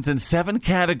nominations in 7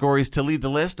 categories to lead the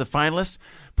list of finalists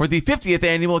for the 50th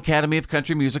Annual Academy of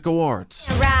Country Music Awards.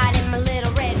 Ride in my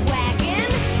little red wagon.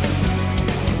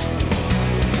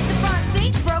 The front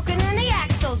seat's broken and the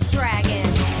axle's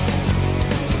dragging.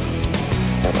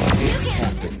 This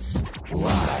happens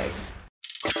live.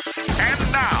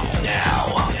 And now.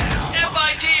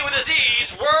 FIT with a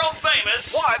Z's world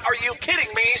famous. What are you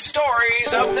kidding me?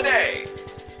 Stories of the day.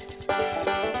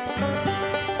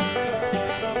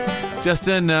 Just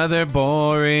another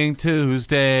boring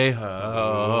Tuesday.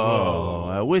 Oh,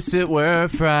 I wish it were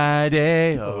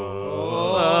Friday.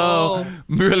 Oh,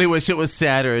 really wish it was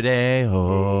Saturday.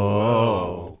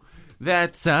 Oh,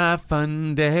 that's a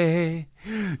fun day.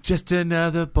 Just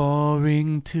another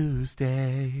boring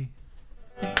Tuesday.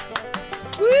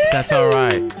 That's all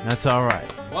right. That's all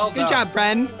right. Well Good job,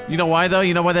 friend. You know why, though?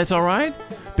 You know why that's all right?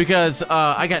 Because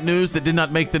I got news that did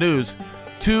not make the news.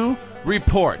 To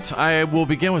report. I will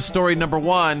begin with story number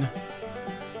 1.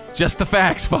 Just the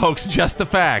facts, folks. Just the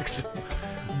facts.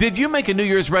 Did you make a New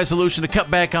Year's resolution to cut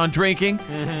back on drinking?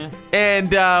 Mm-hmm.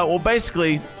 And, well,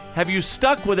 basically, have you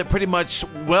stuck with it pretty much,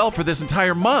 well, for this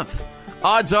entire month?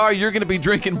 Odds are you're going to be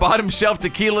drinking bottom shelf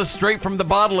tequila straight from the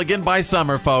bottle again by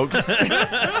summer, folks.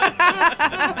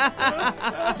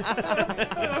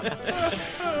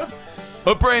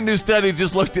 A brand new study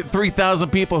just looked at 3,000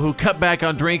 people who cut back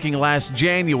on drinking last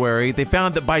January. They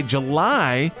found that by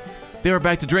July, they were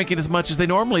back to drinking as much as they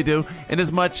normally do, and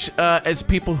as much as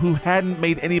people who hadn't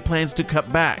made any plans to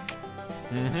cut back.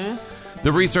 Mm-hmm.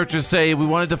 The researchers say we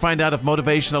wanted to find out if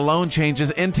motivation alone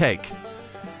changes intake.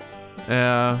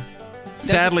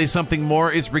 Sadly, something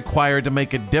more is required to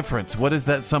make a difference. What is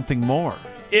that something more?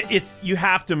 It's you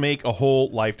have to make a whole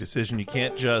life decision. You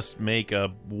can't just make a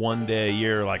one day a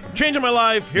year like I'm changing my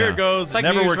life. Here it goes. It's like it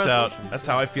never New Year's works out. resolutions. That's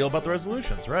how I feel about the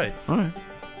resolutions. Right. All right.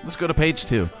 Let's go to page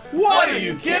 2. What are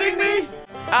you kidding me?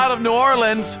 Out of New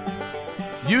Orleans,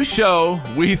 you show,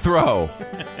 we throw.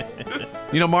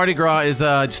 You know, Mardi Gras is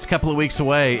just a couple of weeks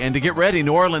away, and to get ready,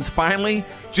 New Orleans finally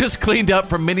just cleaned up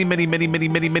from many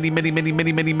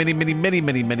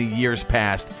years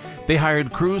past. They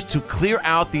hired crews to clear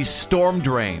out these storm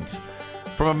drains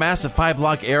from a massive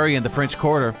 5-block area in the French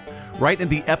Quarter, right in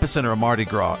the epicenter of Mardi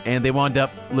Gras, and they wound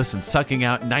up, sucking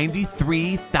out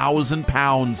 93,000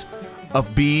 pounds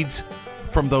of beads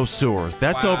from those sewers.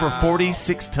 That's over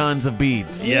 46 tons of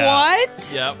beads. Yeah.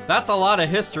 What? Yep. That's a lot of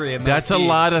history in those That's a beads.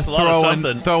 lot of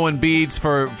something. throwing beads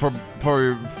for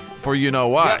you know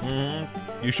what.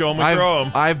 You show them, we throw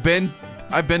them. I've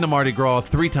been to Mardi Gras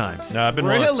 3 times. No, I've been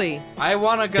once. Really? I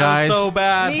want to go Guys. so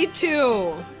bad. Me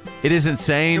too. It is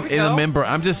insane. Here we go. Remember,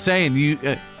 I'm just saying, you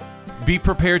be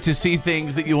prepared to see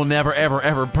things that you will never,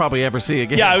 ever, probably ever see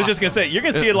again. Yeah, I was just going to say, you're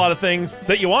going to see a lot of things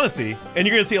that you want to see, and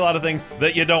you're going to see a lot of things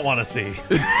that you don't want to see.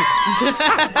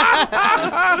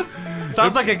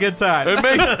 Sounds like a good time.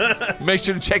 Make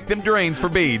sure to check them drains for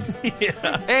beads.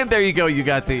 Yeah. And there you go. You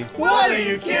got the What are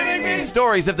you kidding me?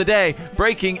 stories of the day,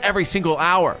 breaking every single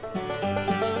hour.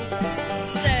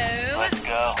 Let's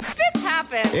go. Fitz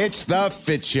happened. It's the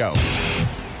Fitz Show.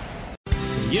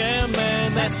 Yeah,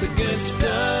 man, that's the good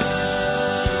stuff.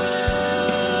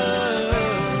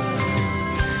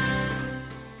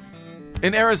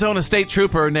 An Arizona state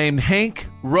trooper named Hank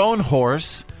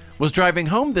Roanhorse was driving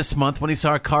home this month when he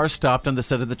saw a car stopped on the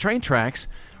side of the train tracks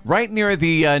right near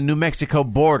the New Mexico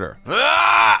border.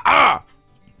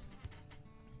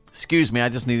 Excuse me, I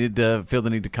just needed to feel the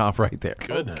need to cough right there.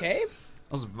 Goodness. Okay.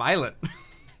 That was violent.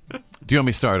 Do you want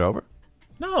me to start over?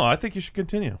 No, I think you should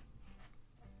continue.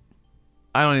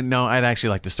 I don't even know. I'd actually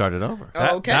like to start it over.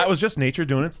 That was just nature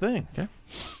doing its thing. Okay.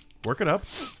 Work it up.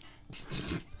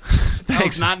 That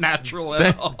was not natural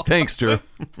at all. Thanks, Drew.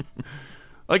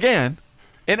 Again,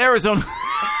 in Arizona.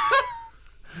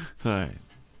 All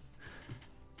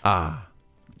right.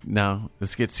 Now,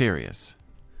 let's get serious.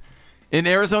 An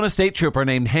Arizona state trooper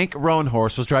named Hank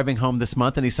Roanhorse was driving home this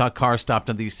month, and he saw a car stopped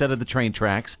on the set of the train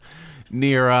tracks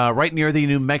right near the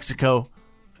New Mexico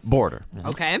border.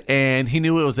 Okay. And he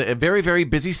knew it was a very, very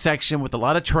busy section with a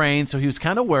lot of trains, so he was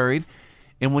kind of worried.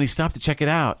 And when he stopped to check it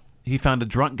out, he found a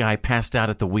drunk guy passed out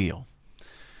at the wheel.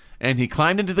 And he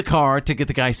climbed into the car to get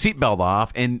the guy's seatbelt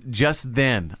off, and just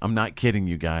then, I'm not kidding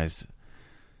you guys,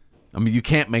 I mean, you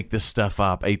can't make this stuff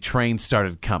up, a train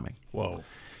started coming. Whoa.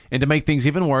 And to make things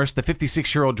even worse, the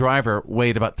 56-year-old driver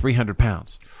weighed about 300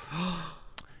 pounds.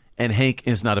 And Hank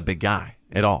is not a big guy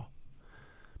at all.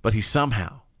 But he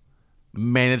somehow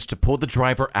managed to pull the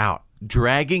driver out,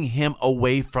 dragging him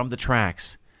away from the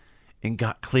tracks, and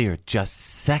got clear just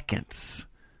seconds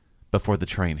before the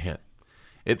train hit.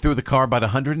 It threw the car about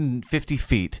 150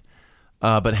 feet,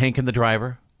 but Hank and the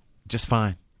driver, just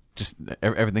fine. Just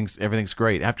everything's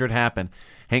great. After it happened,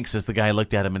 Hank says the guy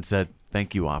looked at him and said,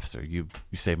 "Thank you, officer. You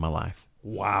saved my life."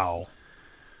 Wow.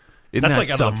 Isn't That's that like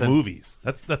out of the something? movies.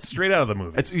 That's straight out of the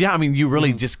movies. I mean, you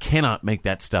really just cannot make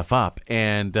that stuff up.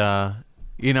 And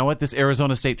you know what? This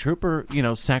Arizona state trooper,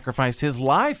 sacrificed his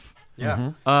life.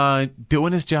 Yeah.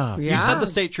 Doing his job. You said the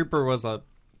state trooper was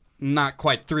not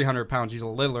quite 300 pounds. He's a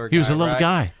littler guy. He was a little right?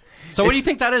 guy. So what do you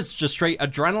think that is? Just straight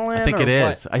adrenaline? I think or it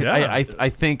is. what? I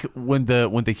think when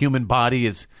the human body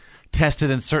is tested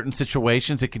in certain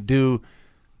situations, it can do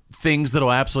things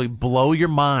that'll absolutely blow your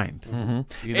mind.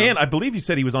 Mm-hmm. And I believe you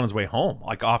said he was on his way home,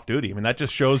 like off duty. I mean, that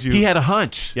just shows you he had a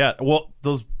hunch. Yeah. Well,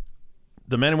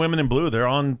 the men and women in blue, they're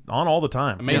on all the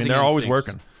time. Amazing they're always instincts.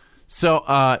 working.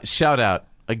 So shout out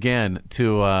again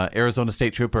to Arizona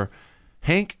State Trooper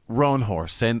Hank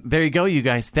Roanhorse. And there you go, you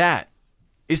guys. That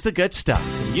is the good stuff.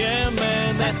 Yeah,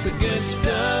 man, that's the good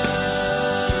stuff.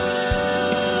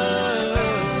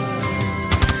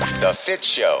 The Fitz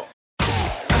Show.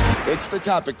 It's the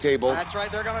topic table. That's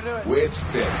right, they're gonna do it. With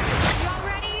Fitz. Y'all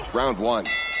ready? Round one.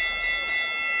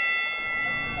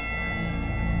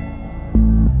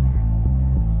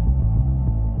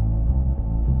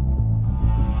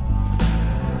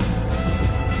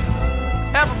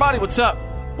 Everybody, what's up?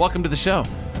 Welcome to the show.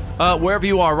 Wherever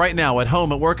you are right now, at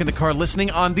home, at work, in the car, listening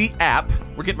on the app,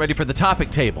 we're getting ready for the topic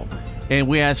table. And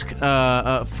we ask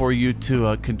for you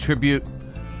to contribute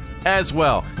as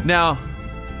well. Now,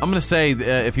 I'm going to say,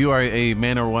 if you are a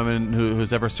man or woman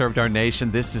who's ever served our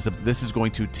nation, this is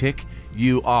going to tick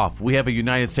you off. We have a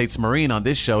United States Marine on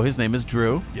this show. His name is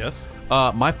Drew. Yes.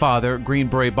 My father, Green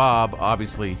Beret Bob,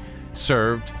 obviously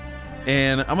served.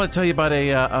 And I'm going to tell you about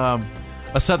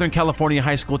a Southern California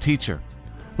high school teacher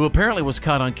who apparently was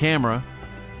caught on camera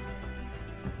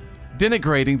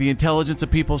denigrating the intelligence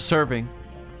of people serving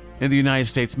in the United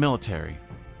States military.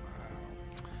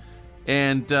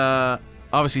 And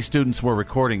obviously students were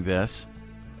recording this,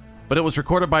 but it was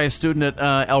recorded by a student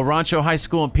at El Rancho High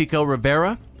School in Pico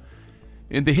Rivera.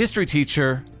 And the history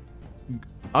teacher,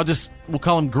 we'll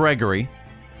call him Gregory,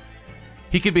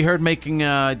 he could be heard making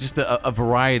just a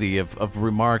variety of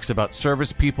remarks about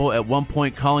service people, at one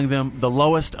point calling them the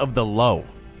lowest of the low.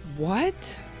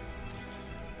 What?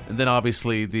 And then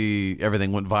obviously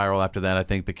everything went viral after that. I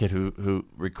think the kid who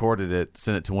recorded it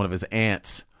sent it to one of his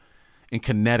aunts in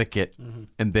Connecticut,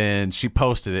 and then she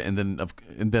posted it, and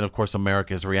then of course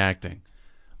America is reacting,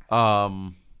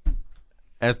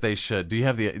 as they should. Do you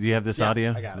have this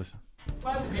audio? I got it.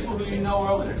 People who you know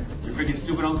are over there. Your freaking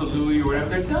stupid Uncle Louie or whatever.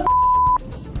 They're dumb.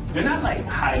 They're not like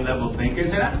high level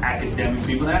thinkers. They're not academic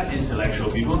people. They're not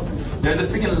intellectual people. They're the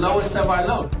freaking lowest of our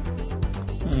low.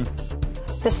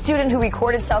 The student who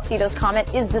recorded Salcido's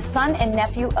comment is the son and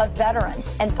nephew of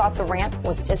veterans and thought the rant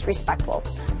was disrespectful.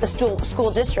 The school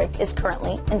district is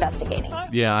currently investigating.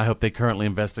 Yeah, I hope they currently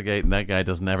investigate, and that guy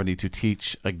doesn't ever need to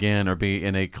teach again or be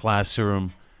in a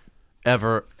classroom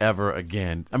ever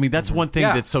again. I mean, that's one thing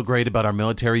that's so great about our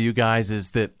military, you guys,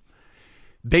 is that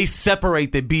they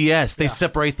separate the BS. They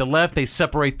separate the left. They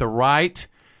separate the right.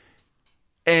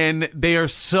 And they are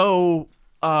so,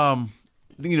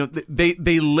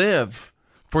 they live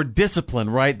for discipline,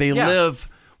 right? They live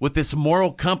with this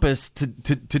moral compass to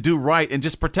do right and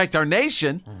just protect our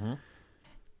nation.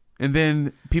 And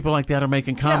then people like that are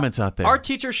making comments out there. Our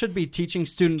teachers should be teaching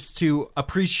students to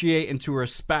appreciate and to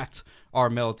respect our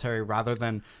military rather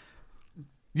than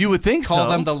you would think call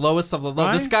them the lowest of the low.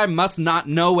 Right? This guy must not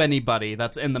know anybody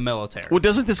that's in the military. Well,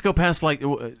 doesn't this go past like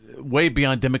way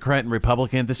beyond Democrat and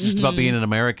Republican? This is just about being an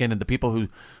American and the people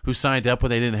who signed up when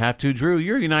they didn't have to. Drew,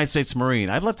 you're a United States Marine.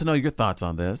 I'd love to know your thoughts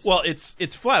on this. Well, it's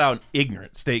flat out an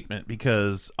ignorant statement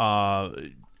because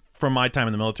from my time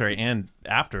in the military and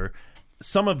after,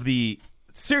 some of the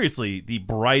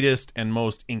brightest and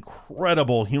most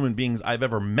incredible human beings I've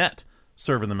ever met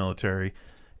serve in the military.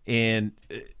 And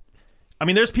I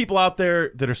mean, there's people out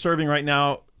there that are serving right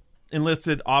now,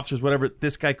 enlisted officers, whatever.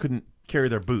 This guy couldn't carry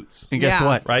their boots. And guess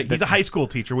what? Right? He's a high school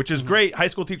teacher, which is great. High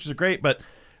school teachers are great, but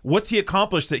what's he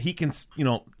accomplished that he can,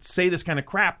 say this kind of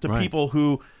crap to people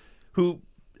who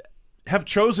have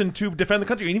chosen to defend the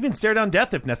country and even stare down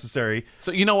death if necessary?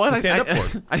 So you know what? To stand up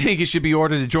for it. I think he should be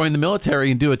ordered to join the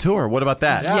military and do a tour. What about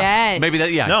that? Yeah. Yes. Maybe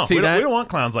that. Yeah. No, See we that? don't want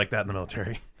clowns like that in the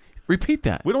military. Repeat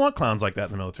that. We don't want clowns like that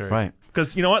in the military. Right.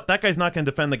 Because you know what? That guy's not going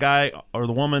to defend the guy or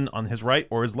the woman on his right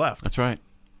or his left. That's right.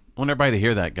 I want everybody to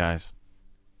hear that, guys.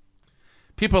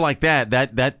 People like that's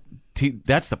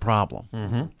the problem.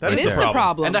 Mm-hmm. It is the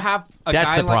problem. And to have a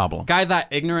That's guy the problem. guy that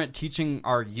ignorant teaching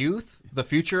our youth the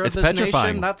future of It's this petrifying.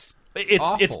 nation, that's It's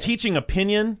awful. teaching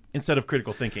opinion instead of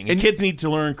critical thinking. And kids need to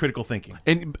learn critical thinking.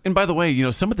 And by the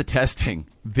way, some of the testing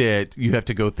that you have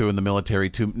to go through in the military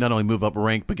to not only move up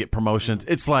rank but get promotions,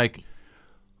 it's like,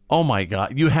 oh my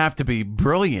God, you have to be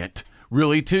brilliant,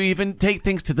 really, to even take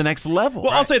things to the next level.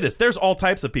 Well, I'll say this: there's all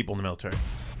types of people in the military,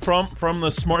 from the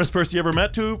smartest person you ever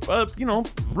met to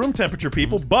room temperature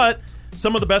people. But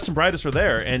some of the best and brightest are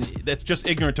there, and it's just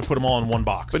ignorant to put them all in one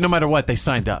box. But no matter what, they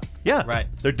signed up. Yeah, right.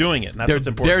 They're doing it, and that's They're what's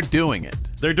important. They're doing it.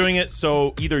 They're doing it,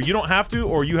 so either you don't have to,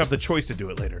 or you have the choice to do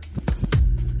it later.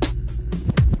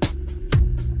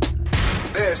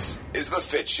 This is the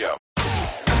Fitz Show.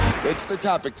 It's the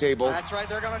topic table. That's right,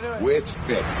 they're going to do it. With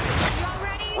Fitz.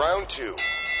 Round 2.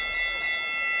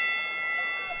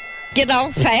 Get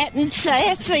all fat and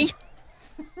sassy.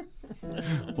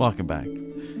 Welcome back.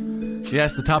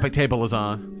 Yes, the topic table is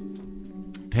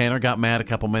on. Tanner got mad a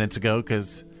couple minutes ago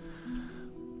because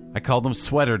I called him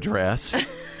sweater dress.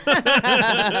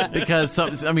 Because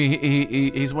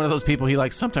he's one of those people, he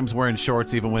likes sometimes wearing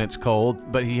shorts even when it's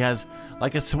cold, but he has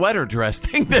like a sweater dress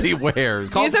thing that he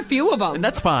wears. He has a few of them. And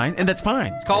that's fine.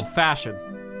 It's called fashion.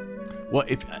 Well,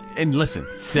 listen,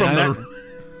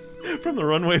 From the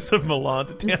runways of Milan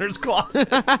to Tanner's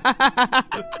closet.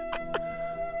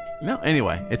 No,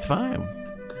 anyway, it's fine.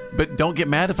 But don't get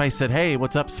mad if I said, "Hey,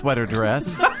 what's up, sweater dress?"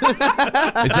 Is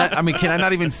that? I mean, can I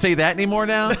not even say that anymore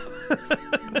now?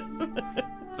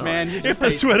 Man, if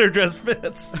the sweater dress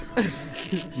fits.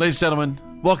 Ladies and gentlemen,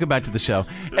 welcome back to the show.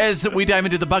 As we dive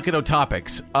into the bucket of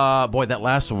topics, boy, that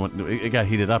last one it got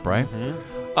heated up, right?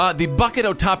 Mm-hmm. The bucket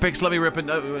of topics. Let me rip it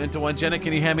into one. Jenna,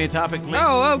 can you hand me a topic, please?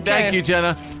 Oh, okay. Thank you,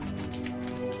 Jenna.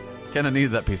 Kind of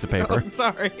needed that piece of paper. Oh,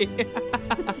 sorry.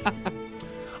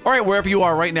 All right, wherever you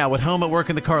are right now, at home, at work,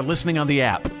 in the car, listening on the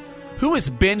app, who has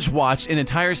binge-watched an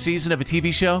entire season of a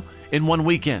TV show in one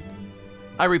weekend?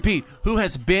 I repeat, who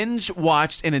has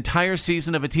binge-watched an entire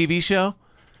season of a TV show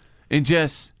in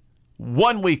just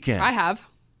one weekend? I have.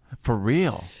 For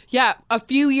real? Yeah, a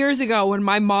few years ago when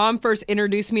my mom first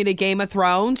introduced me to Game of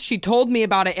Thrones, she told me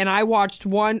about it, and I watched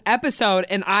one episode,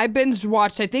 and I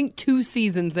binge-watched, I think, 2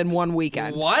 seasons in one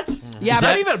weekend. What? Yeah, is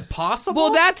that even possible?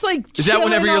 Well, that's like Is that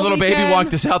whenever your little baby weekend.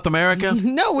 walked to South America?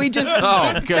 No, we just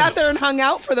sat there and hung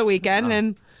out for the weekend,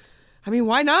 and I mean,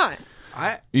 why not?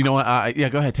 You know what? Yeah,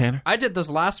 go ahead, Tanner. I did this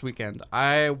last weekend.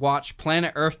 I watched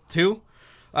Planet Earth 2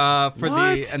 for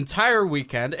the entire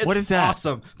weekend. It's What is that?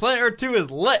 awesome. Planet Earth 2 is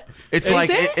lit. It's like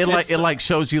it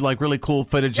shows you like really cool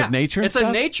footage of nature. It's and a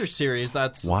stuff? nature series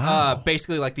that's Wow.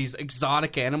 basically like these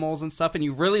exotic animals and stuff, and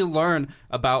you really learn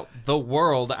about the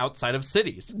world outside of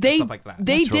cities and stuff like that.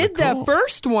 They did the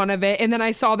first one of it, and then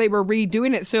I saw they were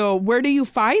redoing it. So where do you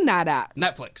find that at?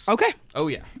 Netflix. Okay. Oh,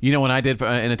 yeah. You know, when I did for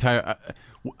an entire,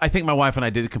 I think my wife and I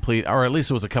did complete, or at least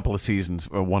it was a couple of seasons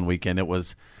for one weekend. It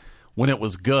was when it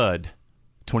was good.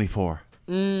 24.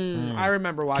 I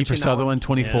remember watching Kiefer that Sutherland,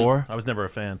 24. I was never a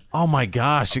fan. Oh my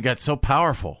gosh, it got so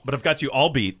powerful. But I've got you all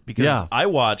beat because I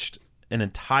watched an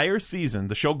entire season,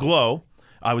 the show Glow.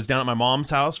 I was down at my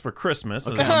mom's house for Christmas.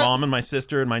 It was my mom and my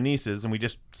sister and my nieces, and we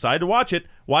just decided to watch it.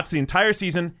 Watched the entire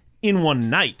season in one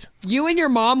night. You and your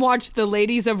mom watched The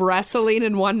Ladies of Wrestling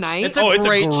in one night? It's a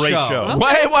great show.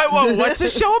 Okay. Wait, what's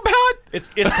this show about? It's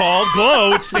called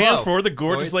Glow, which stands Glow. for the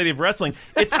Gorgeous Lady of Wrestling.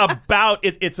 It's about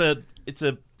it's a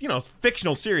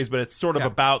fictional series, but it's sort of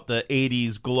about the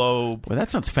 80s globe. Well, that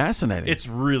sounds fascinating. It's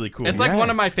really cool. It's like one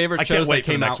of my favorite shows that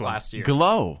came out one. last year.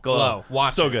 Glow.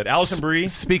 Watch so it. good. Allison Brie.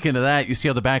 Speaking of that, you see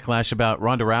all the backlash about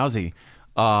Ronda Rousey,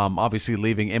 obviously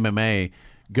leaving MMA,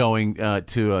 going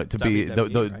to be the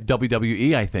right?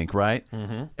 WWE, I think, right?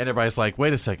 Mm-hmm. And everybody's like,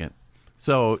 wait a second.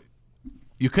 So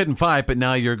you couldn't fight, but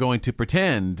now you're going to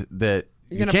pretend that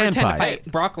you can fight.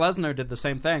 Brock Lesnar did the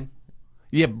same thing.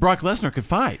 Yeah, Brock Lesnar could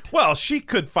fight. Well, she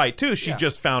could fight too. She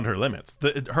just found her limits.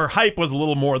 Her hype was a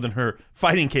little more than her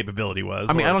fighting capability was.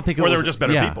 I mean, I don't think it or was. they were just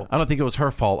better people. I don't think it was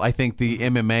her fault. I think the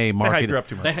MMA hyped her up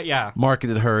too much.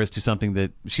 marketed her as to something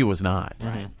that she was not.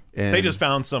 Mm-hmm. And they just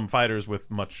found some fighters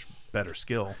with much better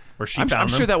skill. Or she found I'm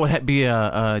them. sure that would be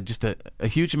just a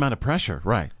huge amount of pressure,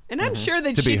 right? And I'm sure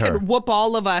that To she be her. could whoop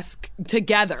all of us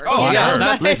together. Oh, you yeah, know?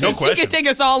 that's- Like, no she question. could take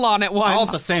us all on at once. All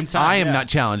at the same time. I am not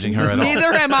challenging her at all.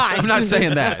 Neither am I. I'm not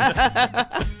saying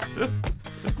that.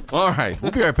 All right,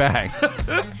 we'll be right back.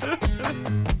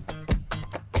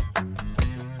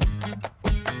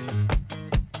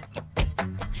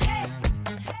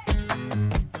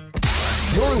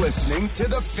 You're listening to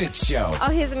The Fitz Show. Oh,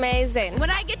 he's amazing. When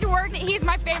I get to work, he's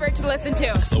my favorite to listen to.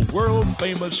 The world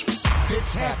famous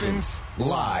Fitz Happens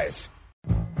Live.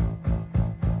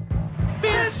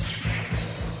 Fitz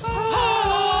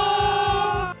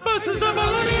versus the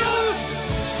millennials.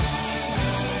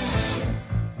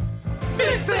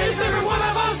 Fitz saves every one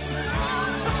of us.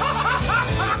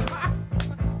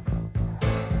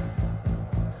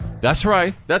 That's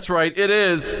right. That's right. It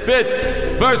is Fitz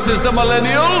versus the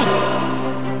millennial.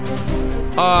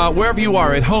 Wherever you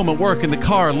are, at home, at work, in the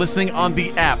car, listening on the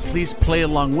app, please play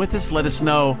along with us. Let us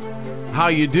know how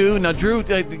you do. Now, Drew,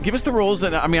 give us the rules.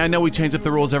 I mean, I know we change up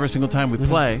the rules every single time we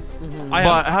play.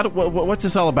 But what's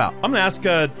this all about? I'm going to ask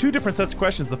 2 different sets of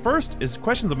questions. The first is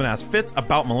questions I'm going to ask Fitz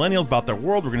about millennials, about their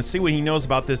world. We're going to see what he knows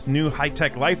about this new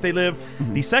high-tech life they live.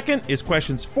 The second is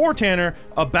questions for Tanner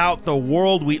about the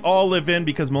world we all live in,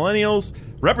 because millennials,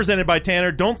 represented by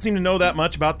Tanner, don't seem to know that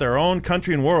much about their own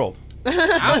country and world. Which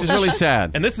is really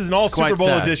sad. And this is an all Super Bowl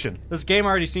edition. This game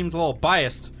already seems a little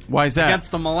biased. Why is that?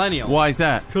 Against the millennials. Why is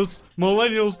that? Because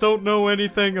millennials don't know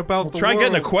anything about the Try world.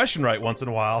 getting a question right once in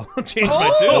a while. Change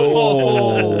my tune.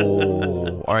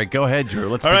 Oh. All right, go ahead, Drew.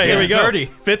 Let's All right, begin. here we go. Dirty.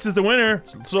 Fitz is the winner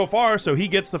so far, so he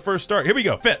gets the first start. Here we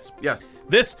go. Fitz. Yes.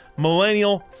 This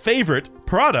millennial favorite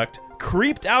product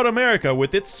creeped out America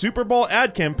with its Super Bowl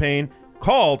ad campaign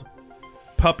called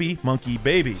Puppy Monkey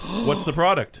Baby. What's the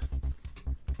product?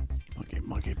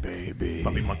 Monkey Baby.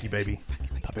 Puppy Monkey Baby.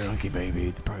 Puppy Monkey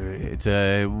Baby. It's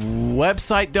a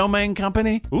website domain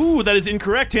company. Ooh, that is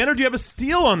incorrect. Tanner, do you have a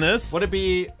steal on this? Would it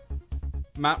be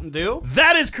Mountain Dew?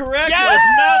 That is correct. Yes! It was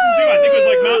Mountain Dew. I think it was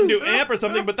like Mountain Dew Amp or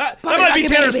something, but that might be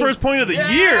Tanner's first point of the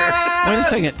year. Wait a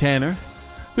second, Tanner.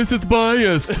 This is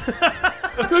biased.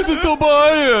 This is so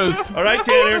biased. All right,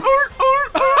 Tanner.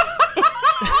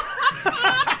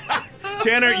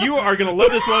 Tanner, you are going to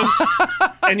love this one,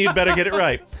 and you'd better get it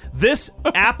right. This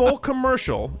Apple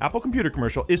computer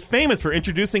commercial, is famous for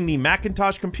introducing the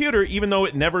Macintosh computer, even though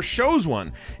it never shows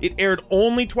one. It aired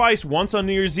only twice, once on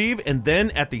New Year's Eve, and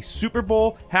then at the Super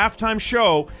Bowl halftime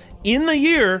show in the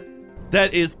year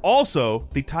that is also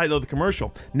the title of the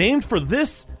commercial. Named for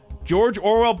this George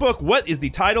Orwell book, what is the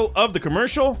title of the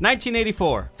commercial?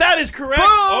 1984. That is correct.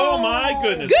 Oh, my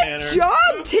goodness, Tanner. Good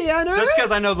job, Tanner. Just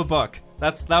because I know the book.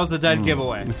 That was a dead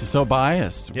giveaway. This is so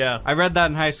biased. Yeah. I read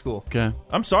that in high school. Okay.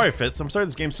 I'm sorry, Fitz. I'm sorry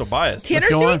this game's so biased. Tanner's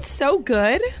go doing on. so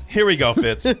good. Here we go,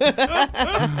 Fitz.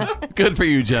 Good for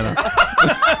you, Jenna.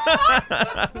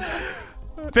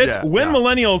 Fitz, when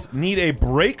millennials need a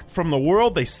break from the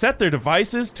world, they set their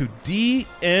devices to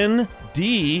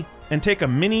DND and take a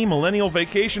mini millennial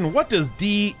vacation. What does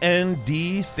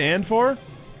DND stand for?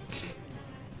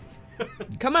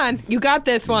 Come on. You got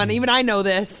this one. Even I know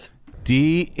this.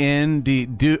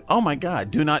 DND. Oh my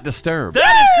God! Do not disturb. That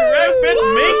is correct, Fitz.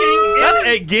 Making it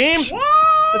a game.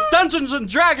 It's Dungeons and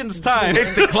Dragons time.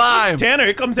 It's the climb. Tanner,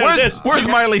 it comes down to this. Where's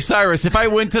Miley Cyrus? If I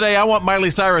win today, I want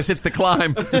Miley Cyrus. It's the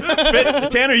climb. Fitz,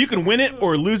 Tanner, you can win it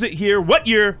or lose it here. What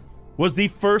year was the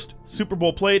first Super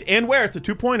Bowl played and where? It's a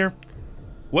 2-pointer.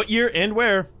 What year and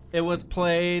where? It was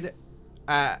played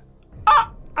at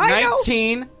I know.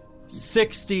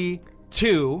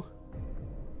 1962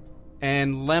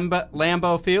 and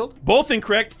Lambeau Field. Both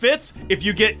incorrect. Fitz, if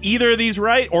you get either of these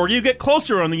right or you get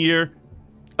closer on the year,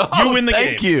 you win the game.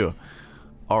 Thank you.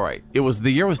 All right. The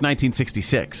year was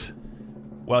 1966.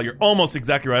 Well, you're almost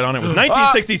exactly right on it. It was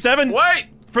 1967. Wait!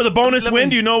 For the bonus win,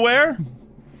 do you know where?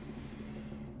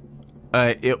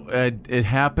 It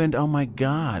happened. Oh my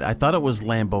God! I thought it was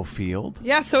Lambeau Field.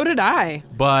 Yeah, so did I.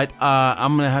 But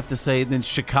I'm gonna have to say then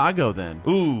Chicago. Then.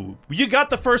 Ooh, you got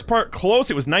the first part close.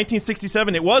 It was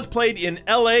 1967. It was played in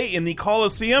L.A. in the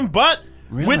Coliseum, but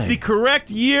with the correct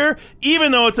year,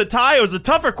 even though it's a tie, it was a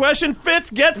tougher question.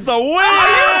 Fitz gets the win.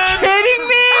 Are you kidding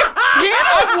me?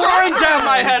 I'm wearing down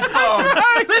my headphones.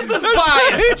 This is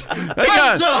biased.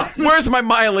 Hang on. Where's my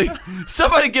Miley?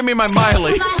 Somebody give me my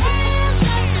Miley.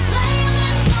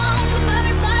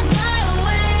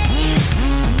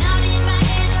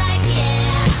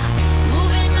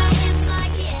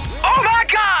 Oh my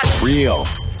God! Real.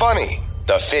 Funny.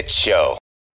 The Fitz Show.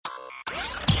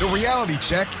 The reality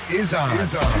check is on.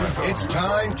 It's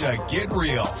time to get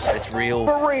real. It's real.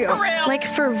 For real. Like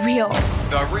for real.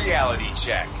 The reality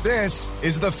check. This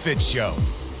is The Fitz Show.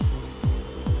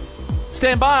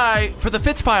 Stand by for the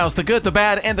Fitz Files, the good, the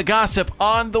bad, and the gossip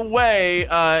on the way.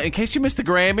 In case you missed the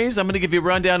Grammys, I'm going to give you a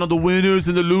rundown on the winners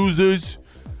and the losers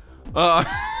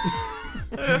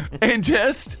in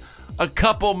just a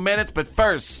couple minutes. But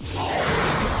first,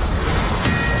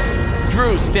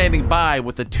 Drew standing by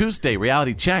with the Tuesday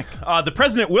reality check. The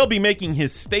president will be making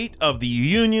his State of the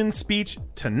Union speech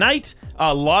tonight.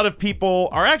 A lot of people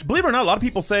are actually, believe it or not, a lot of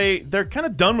people say they're kind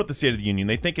of done with the State of the Union.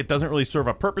 They think it doesn't really serve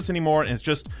a purpose anymore, and it's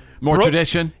just more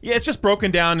tradition. Yeah, it's just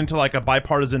broken down into like a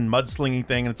bipartisan mudslinging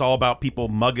thing, and it's all about people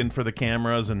mugging for the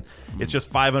cameras, and it's just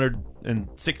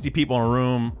 560 people in a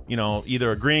room,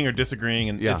 either agreeing or disagreeing,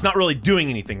 and it's not really doing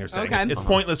anything. They're saying it's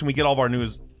pointless, and we get all of our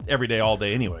news every day, all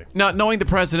day anyway. Not knowing the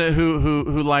president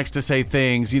who likes to say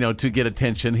things, to get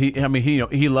attention.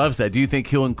 He loves that. Do you think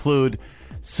he'll include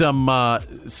some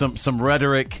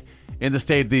rhetoric in the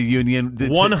State of the Union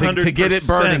to get it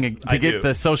burning, to get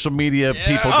the social media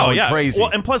people going crazy?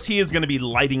 Well, and plus he is going to be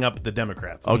lighting up the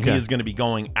Democrats. He is going to be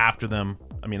going after them.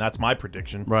 I mean, that's my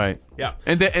prediction. Right. Yeah.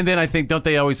 And then I think, don't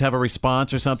they always have a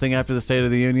response or something after the State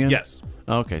of the Union? Yes.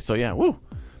 Okay. So yeah. Woo.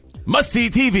 Must-see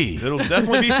TV. It'll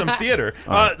definitely be some theater.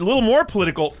 A little more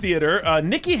political theater.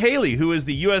 Nikki Haley, who is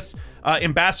the U.S.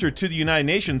 Ambassador to the United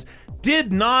Nations,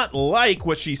 did not like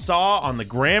what she saw on the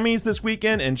Grammys this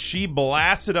weekend, and she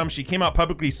blasted them. She came out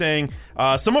publicly saying,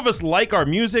 some of us like our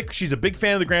music. She's a big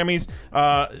fan of the Grammys.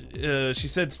 She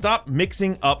said, stop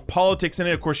mixing up politics in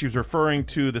it. Of course, she was referring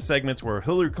to the segments where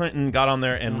Hillary Clinton got on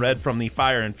there and read from the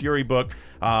Fire and Fury book.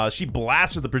 She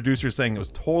blasted the producers, saying it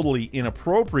was totally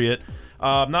inappropriate.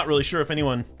 I'm not really sure if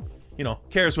anyone,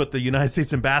 cares what the United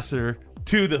States ambassador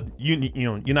to the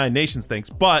United Nations thinks,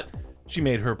 but she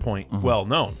made her point well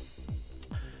known.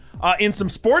 In some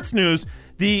sports news,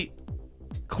 the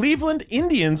Cleveland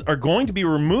Indians are going to be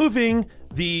removing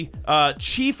the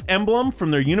chief emblem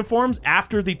from their uniforms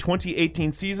after the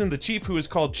 2018 season. The chief, who is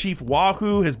called Chief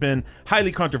Wahoo, has been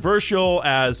highly controversial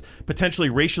as potentially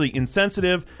racially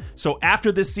insensitive. So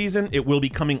after this season, it will be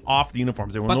coming off the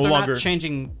uniforms. They will no longer not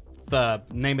changing the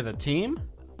name of the team.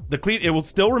 It will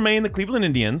still remain the Cleveland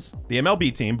Indians, the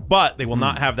MLB team, but they will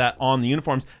not have that on the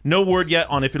uniforms. No word yet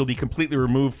on if it'll be completely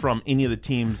removed from any of the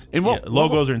team's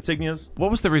logos or insignias.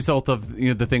 What was the result of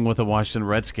the thing with the Washington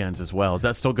Redskins as well? Is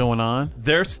that still going on?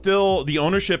 The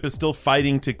ownership is still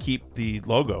fighting to keep the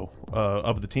logo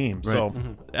of the team. Right. So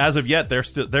as of yet,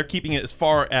 they're keeping it as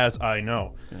far as I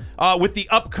know. Okay. With the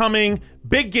upcoming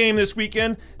big game this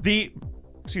weekend,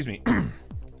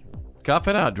 Cough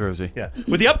it out, Druzy. Yeah.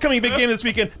 With the upcoming big game this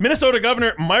weekend, Minnesota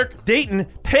Governor Mark Dayton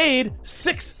paid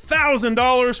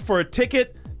 $6,000 for a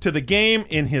ticket to the game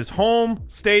in his home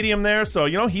stadium there. So,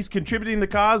 he's contributing to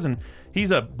the cause, and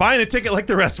he's buying a ticket like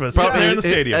the rest of us sitting there in the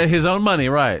stadium. His own money,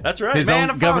 right. That's right. His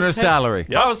own governor's salary.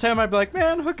 If I was him, I'd be like,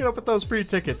 man, hook it up with those free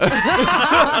tickets.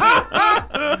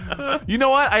 You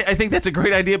know what? I think that's a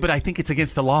great idea, but I think it's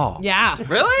against the law. Yeah.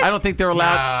 Really? I don't think they're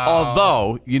allowed,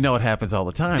 although, it happens all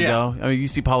the time, though. I mean, you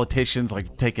see politicians,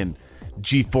 taking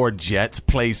G4 jets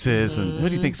places, and who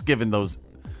do you think's giving those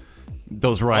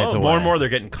rides away? More and more they're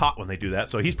getting caught when they do that.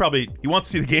 So he wants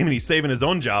to see the game, and he's saving his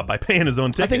own job by paying his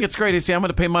own ticket. I think it's great. I'm going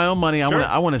to pay my own money. Sure.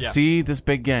 I want to see this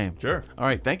big game. Sure. All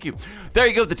right, thank you. There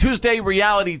you go, the Tuesday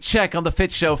reality check on the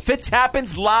Fitz Show. Fitz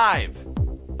happens live.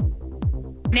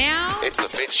 Now it's the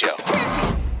Fitz Show.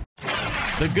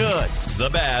 The good, the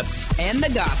bad, and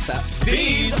the gossip.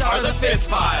 These are the Fitz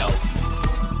Files.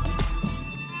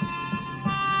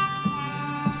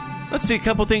 Let's see a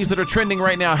couple things that are trending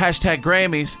right now. Hashtag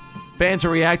Grammys. Fans are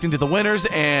reacting to the winners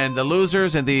and the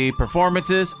losers and the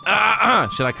performances. Should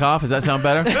I cough? Does that sound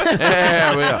better?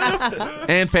 There we go.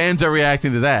 And fans are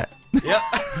reacting to that. Yep.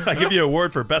 I give you a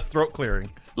award for best throat clearing.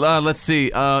 Let's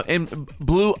see. And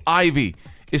Blue Ivy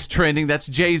is trending. That's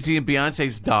Jay-Z and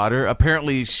Beyonce's daughter.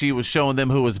 Apparently, she was showing them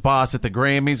who was boss at the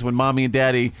Grammys when Mommy and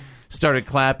Daddy started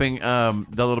clapping.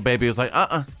 The little baby was like,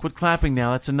 quit clapping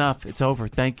now. That's enough. It's over.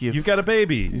 Thank you. You've got a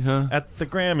baby at the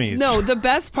Grammys. No, the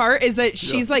best part is that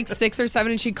she's like 6 or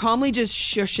 7 and she calmly just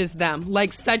shushes them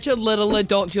like such a little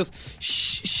adult. She goes,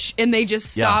 shh, shh, and they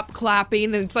just stop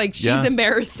clapping. And it's like she's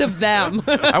embarrassed of them.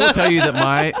 I will tell you that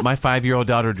my 5-year-old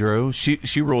daughter, Drew,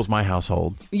 she rules my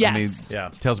household. Yes. I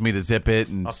mean, tells me to zip it.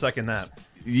 And I'll second that.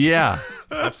 Yeah.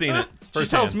 I've seen it. She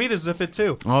tells me to zip it,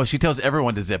 too. Oh, she tells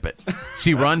everyone to zip it.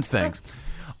 She runs things.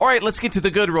 All right, let's get to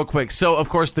the good real quick. So, of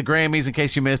course, the Grammys, in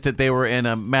case you missed it, they were in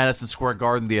Madison Square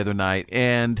Garden the other night.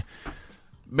 And,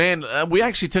 man, we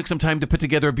actually took some time to put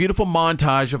together a beautiful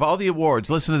montage of all the awards.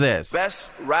 Listen to this. Best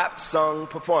Rap Song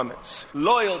Performance.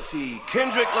 Loyalty,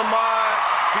 Kendrick Lamar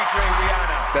featuring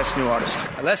Rihanna. Best New Artist.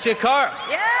 Alessia Cara.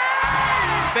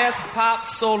 Yeah! Best Pop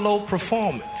Solo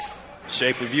Performance.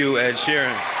 Shape of You, Ed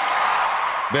Sheeran.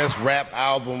 Best Rap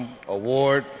Album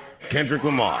Award, Kendrick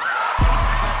Lamar.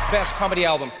 Best Comedy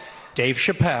Album, Dave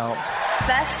Chappelle.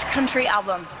 Best Country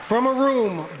Album. From a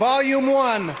Room, Volume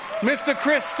 1, Mr.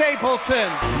 Chris Stapleton.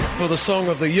 For the Song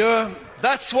of the Year,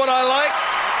 That's What I Like.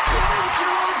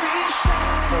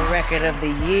 The Record of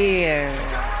the Year.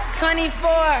 24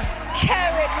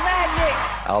 Karat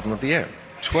Magic. Album of the Year.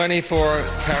 24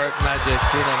 Karat Magic,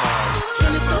 Bruno Mars.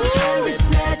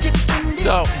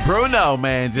 So, Bruno,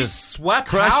 man, just swept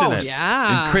crushing house. it.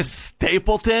 Yeah. And Chris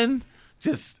Stapleton,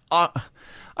 just... I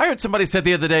heard somebody said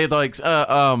the other day, like,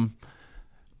 I'm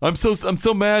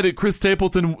so mad at Chris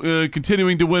Stapleton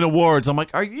continuing to win awards. I'm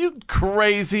like, are you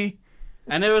crazy?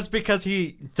 And it was because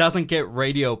he doesn't get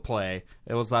radio play.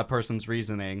 It was that person's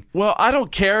reasoning. Well, I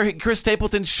don't care. Chris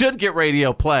Stapleton should get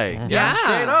radio play. Yeah.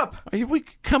 Straight up.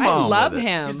 Come on. I love with it.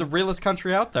 him. He's the realest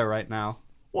country out there right now.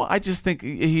 Well, I just think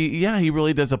he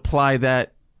really does apply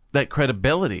that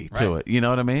credibility to it. You know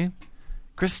what I mean?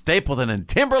 Chris Stapleton and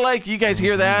Timberlake. You guys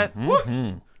hear that?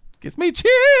 Mm-hmm. Gives me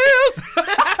chills.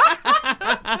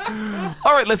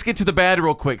 All right, let's get to the bad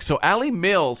real quick. So Allie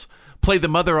Mills played the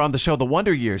mother on the show The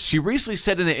Wonder Years. She recently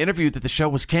said in an interview that the show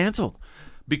was canceled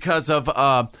because of,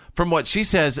 from what she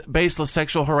says, baseless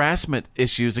sexual harassment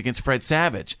issues against Fred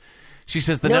Savage. She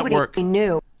says the network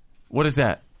knew. What is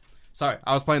that? Sorry,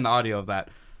 I was playing the audio of that.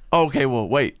 Oh, okay, well,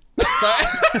 wait.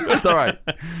 That's all right.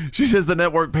 She says the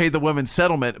network paid the women's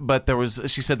settlement, but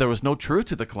she said there was no truth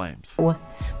to the claims.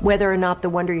 Whether or not the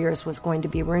Wonder Years was going to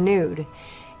be renewed.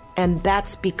 And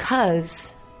that's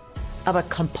because of a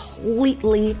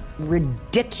completely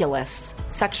ridiculous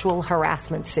sexual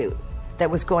harassment suit that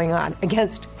was going on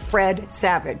against Fred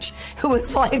Savage, who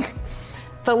was like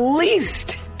the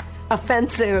least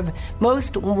offensive,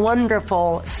 most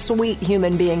wonderful, sweet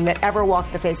human being that ever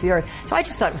walked the face of the earth. So I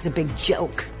just thought it was a big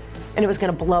joke, and it was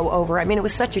going to blow over. I mean, it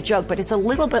was such a joke, but it's a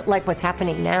little bit like what's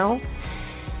happening now.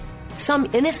 Some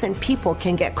innocent people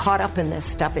can get caught up in this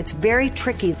stuff. It's very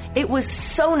tricky. It was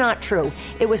so not true.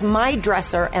 It was my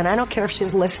dresser, and I don't care if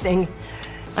she's listening.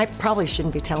 I probably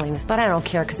shouldn't be telling this, but I don't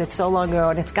care because it's so long ago,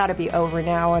 and it's got to be over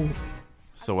now. And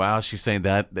so, wow, she's saying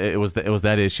that it was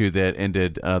that issue that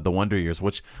ended the Wonder Years,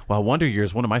 which, Wonder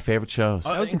Years, one of my favorite shows.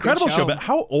 That was an incredible show, but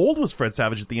how old was Fred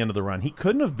Savage at the end of the run? He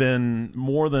couldn't have been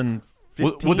more than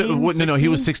 15, no, he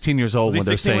was 16 years old when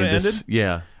they're saying this. Ended?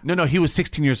 Yeah. No, he was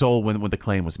 16 years old when the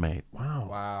claim was made.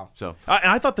 Wow. So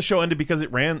I thought the show ended because it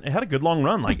had a good long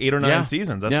run, like 8 or 9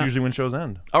 seasons. That's usually when shows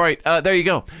end. All right, there you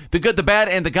go. The good, the bad,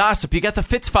 and the gossip. You got the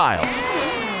Fitz files.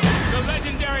 The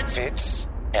legendary Fitz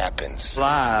happens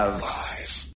Live.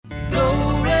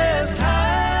 Go rest high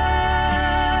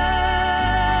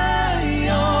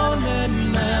on that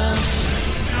mountain.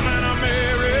 I'm an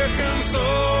American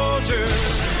soldier.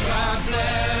 God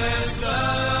bless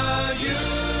the USA.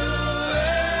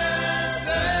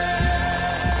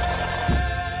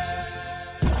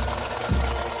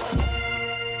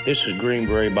 This is Green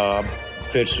Beret Bob.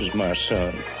 Fitz is my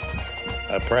son.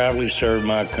 I proudly served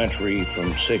my country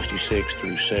from 66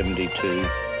 through 72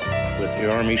 with the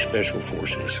Army Special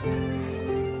Forces.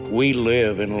 We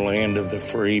live in a land of the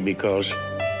free because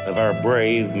of our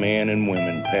brave men and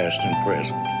women, past and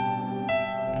present.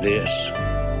 This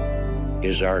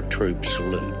is our troop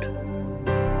salute.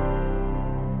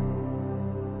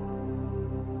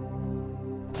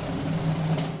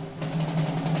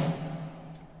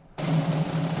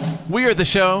 We are the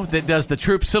show that does the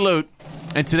troop salute,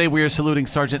 and today we are saluting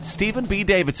Sergeant Stephen B.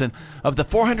 Davidson of the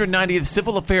 490th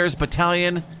Civil Affairs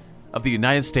Battalion of the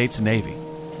United States Navy.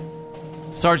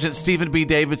 Sergeant Stephen B.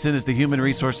 Davidson is the Human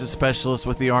Resources Specialist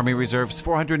with the Army Reserve's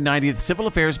 490th Civil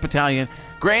Affairs Battalion,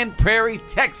 Grand Prairie,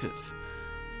 Texas.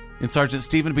 And Sergeant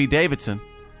Stephen B. Davidson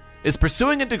is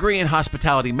pursuing a degree in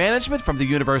hospitality management from the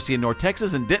University of North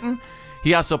Texas in Denton.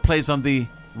 He also plays on the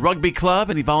rugby club,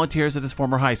 and he volunteers at his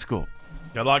former high school.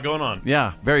 Got a lot going on.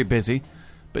 Yeah, very busy.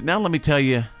 But now let me tell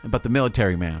you about the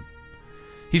military man.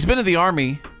 He's been in the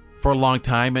Army for a long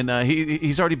time, and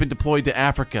he's already been deployed to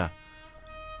Africa.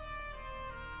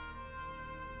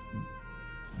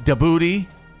 Djibouti?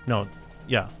 No,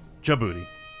 yeah, Djibouti.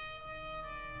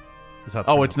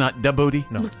 Oh, it's not Djibouti?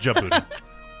 No, it's Djibouti.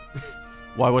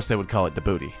 Well, I wish they would call it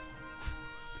Djibouti.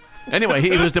 Anyway,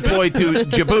 he was deployed to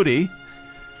Djibouti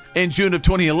in June of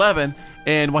 2011,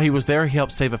 and while he was there, he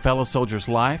helped save a fellow soldier's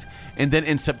life. And then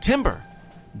in September,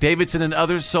 Davidson and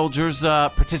other soldiers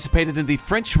participated in the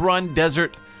French-run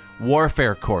Desert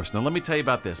Warfare course. Now, let me tell you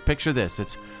about this. Picture this.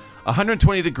 It's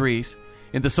 120 degrees,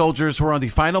 and the soldiers were on the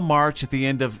final march at the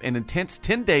end of an intense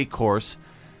 10-day course.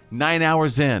 9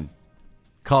 hours in,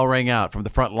 call rang out from the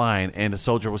front line, and a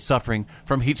soldier was suffering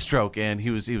from heat stroke, and he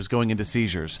was going into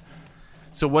seizures.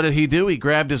 So what did he do? He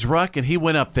grabbed his ruck, and he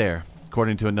went up there,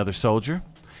 according to another soldier.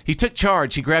 He took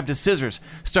charge. He grabbed his scissors,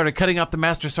 started cutting off the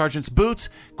master sergeant's boots,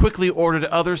 quickly ordered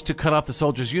others to cut off the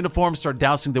soldier's uniform, started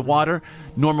dousing the water.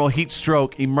 Normal heat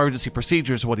stroke emergency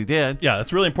procedures is what he did. Yeah,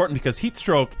 that's really important because heat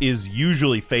stroke is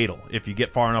usually fatal if you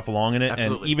get far enough along in it.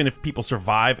 Absolutely. And even if people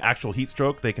survive actual heat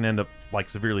stroke, they can end up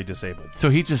severely disabled.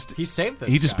 So he saved this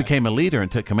He just guy. became a leader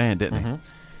and took command, didn't he?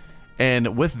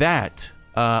 And with that,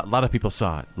 a lot of people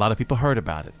saw it. A lot of people heard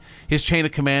about it. His chain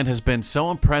of command has been so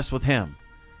impressed with him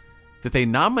that they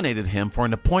nominated him for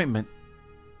an appointment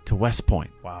to West Point.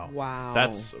 Wow.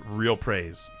 That's real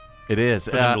praise. It is.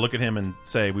 For them to look at him and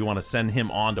say, we want to send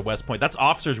him on to West Point. That's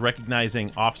officers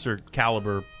recognizing officer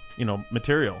caliber,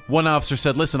 material. One officer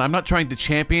said, listen, I'm not trying to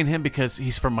champion him because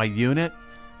he's from my unit.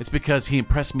 It's because he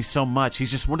impressed me so much.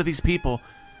 He's just one of these people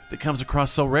that comes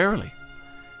across so rarely.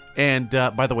 And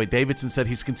by the way, Davidson said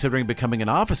he's considering becoming an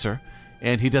officer,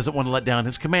 and he doesn't want to let down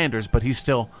his commanders, but he's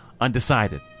still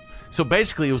undecided. So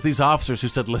basically, it was these officers who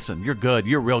said, listen, you're good.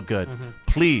 You're real good.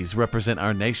 Please represent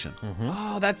our nation.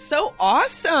 Oh, that's so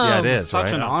awesome. Yeah, it is. Such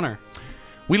right? an honor.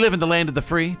 We live in the land of the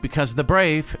free because of the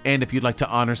brave. And if you'd like to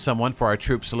honor someone for our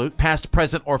troop salute, past,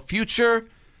 present, or future,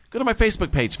 go to my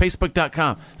Facebook page,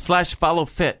 facebook.com/follow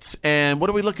Fitz. And what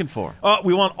are we looking for?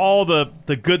 We want all the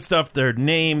good stuff, their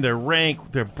name, their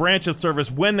rank, their branch of service,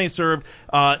 when they served,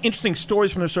 interesting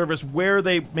stories from their service, where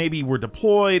they maybe were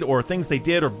deployed, or things they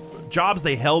did, or jobs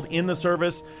they held in the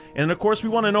service. And, of course, we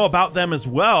want to know about them as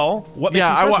well. What makes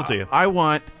them special to you? I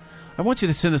want you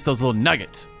to send us those little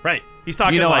nuggets. Right. He's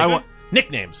talking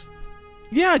nicknames.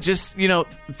 Yeah, just,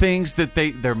 things that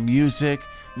their music,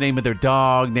 name of their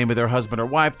dog, name of their husband or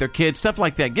wife, their kids, stuff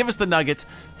like that. Give us the nuggets.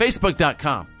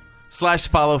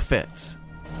 Facebook.com/follow Fitz.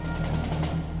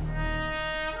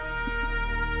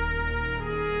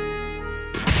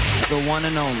 The one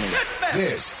and only.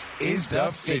 This is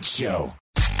The Fitz Show.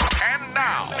 And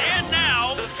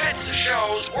now, the Fitz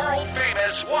Show's world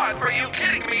famous What Are You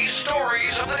Kidding Me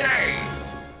stories of the day.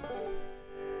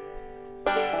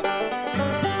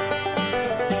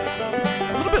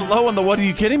 A little bit low on the What Are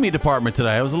You Kidding Me department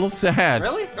today. I was a little sad.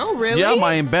 Really? Oh, really? Yeah,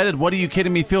 my embedded What Are You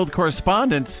Kidding Me field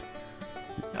correspondence.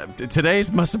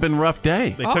 Today's must have been a rough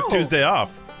day. They took Tuesday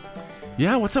off.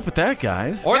 Yeah, what's up with that,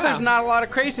 guys? Or there's not a lot of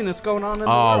craziness going on in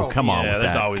the Oh, world. come on with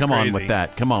there's that. always Come on crazy. with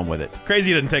that. Come on with it.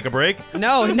 Crazy didn't take a break.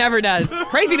 No, he never does.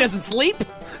 Crazy doesn't sleep.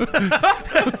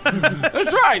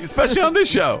 That's right, especially on this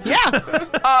show.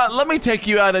 Yeah. Let me take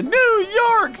you out of New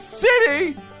York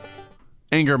City.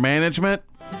 Anger management.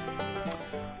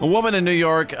 A woman in New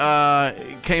York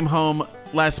came home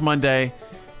last Monday,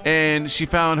 and she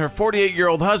found her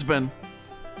 48-year-old husband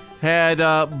had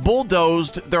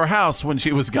bulldozed their house when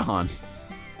she was gone.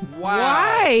 Wow.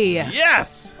 Why?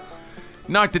 Yes.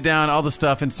 Knocked it down, all the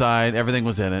stuff inside, everything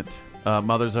was in it.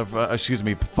 Photos of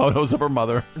her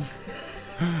mother.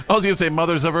 I was going to say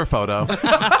mothers of her photo.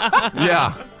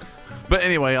 Yeah. But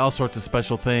anyway, all sorts of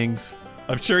special things.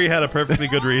 I'm sure he had a perfectly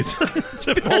good reason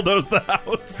to bulldoze the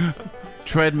house.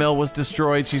 Treadmill was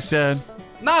destroyed, she said.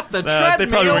 Not the treadmill. They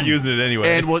probably weren't using it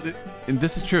anyway. And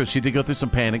this is true. She did go through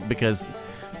some panic because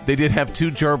they did have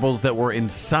two gerbils that were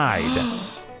inside.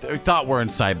 They thought were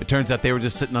inside, but turns out they were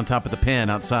just sitting on top of the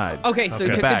pen outside. Okay, so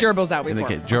he took the gerbils out before.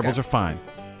 Gerbils are fine.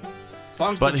 As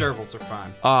long as the gerbils are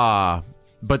fine.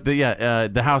 But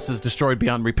the house is destroyed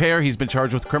beyond repair. He's been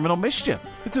charged with criminal mischief.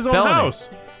 It's his own house.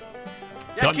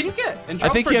 Yeah, can you get in trouble I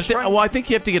think for you have to. destroying- Well, I think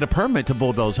you have to get a permit to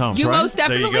bulldoze homes. You right? most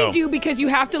definitely do, because you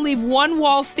have to leave one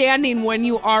wall standing when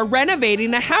you are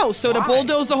renovating a house. So to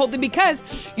bulldoze the whole thing, because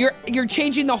you're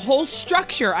changing the whole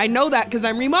structure. I know that because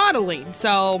I'm remodeling.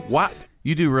 So what?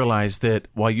 You do realize that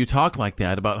while you talk like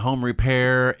that about home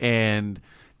repair and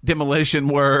demolition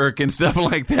work and stuff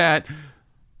like that,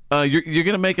 You're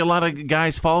going to make a lot of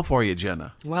guys fall for you,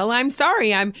 Jenna. Well, I'm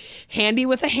sorry. I'm handy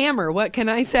with a hammer. What can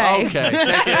I say? Okay.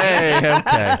 Hey,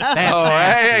 okay.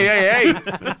 Hey.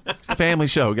 It's a family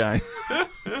show, guy.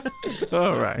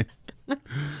 All right.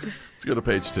 Let's go to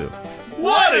page 2.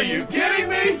 What, are you kidding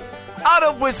me? Out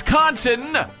of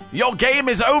Wisconsin, your game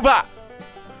is over.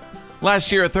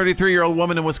 Last year, a 33-year-old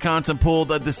woman in Wisconsin pulled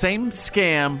the same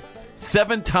scam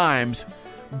 7 times.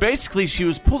 Basically, she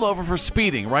was pulled over for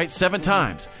speeding, right? 7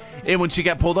 times. And when she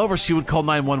got pulled over, she would call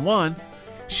 911.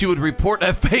 She would report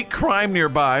a fake crime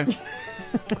nearby.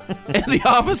 And the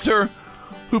officer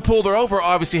who pulled her over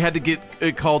obviously had to get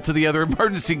called to the other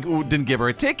emergency who didn't give her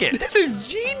a ticket. This is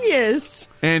genius.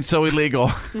 And so illegal.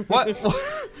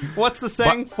 What's the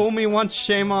saying? Fool me once,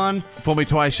 shame on. Fool me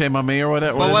twice, shame on me, or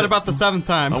whatever. Well, what about the 7th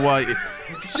time?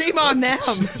 Shame on them.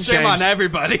 Shame on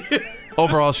everybody.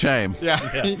 Overall shame. Yeah.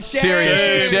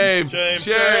 Serious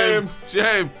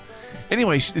shame.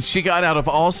 Anyway, she got out of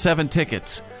all 7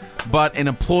 tickets, but an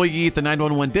employee at the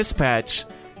 911 dispatch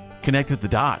connected the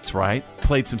dots, right?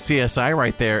 Played some CSI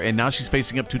right there, and now she's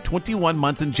facing up to 21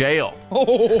 months in jail.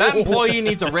 That employee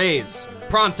needs a raise.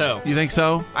 Pronto. You think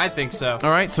so? I think so. All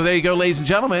right, so there you go, ladies and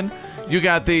gentlemen. You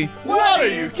got the What, are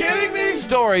you kidding me?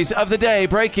 stories of the day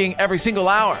breaking every single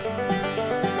hour.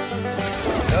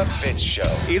 The Fitz Show.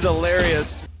 He's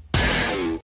hilarious.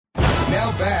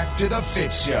 Now back to the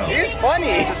Fitz Show. He's funny.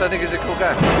 I think he's a cool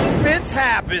guy. Fitz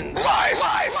happens. Live.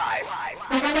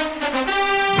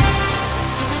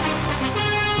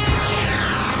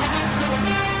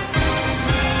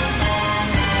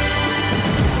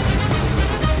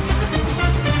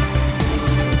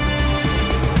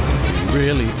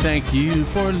 Really, thank you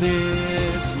for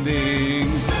listening.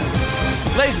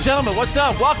 Ladies and gentlemen, what's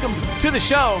up? Welcome to the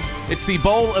show. It's the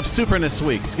Bowl of Superness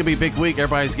week. It's going to be a big week.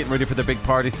 Everybody's getting ready for their big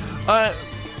party.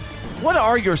 What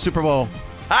are your Super Bowl?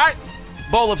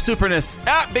 Bowl of Superness.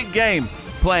 Big game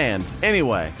plans.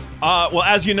 Anyway. Well,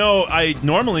 as you know, I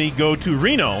normally go to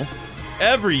Reno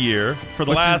every year for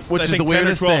the last, which I is think, the 10 or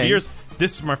weirdest 12 thing. years.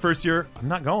 This is my first year. I'm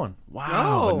not going.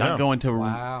 Wow. Not going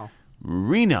to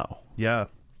Reno. Yeah.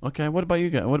 Okay, what about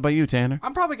you guys? What about you, Tanner?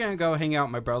 I'm probably going to go hang out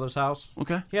at my brother's house.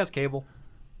 Okay. He has cable.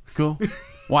 Cool.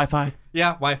 Wi-Fi?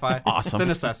 Yeah, Wi-Fi. Awesome. The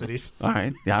necessities. All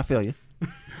right. Yeah, I feel you.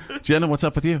 Jenna, what's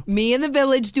up with you? Me and the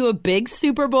village do a big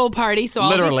Super Bowl party, so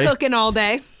I'll be cooking all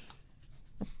day.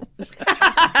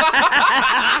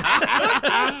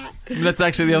 That's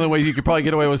actually the only way you could probably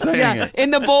get away with saying it. In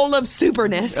the bowl of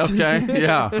superness. Okay.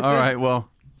 Yeah. All right. Well,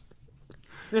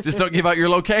 just don't give out your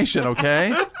location,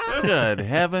 okay? Good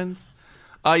heavens.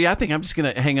 Yeah, I think I'm just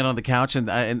going to hang it on the couch,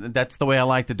 and that's the way I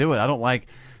like to do it. I don't like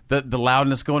the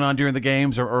loudness going on during the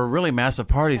games or really massive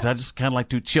parties. I just kind of like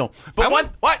to chill. But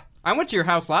what? I went to your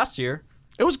house last year.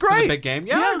 It was great. For the big game.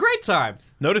 Yeah, great time.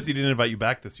 Notice he didn't invite you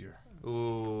back this year.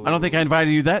 Ooh. I don't think I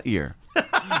invited you that year. You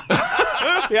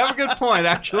have a good point,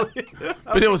 actually.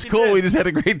 But it was cool. We just had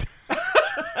a great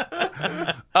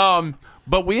time.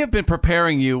 But we have been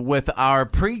preparing you with our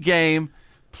pregame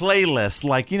playlist,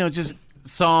 like, just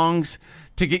songs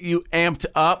to get you amped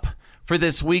up for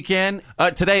this weekend.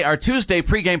 Today, our Tuesday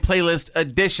pregame playlist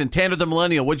edition. Tanner the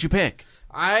Millennial, what'd you pick?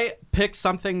 I picked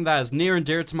something that is near and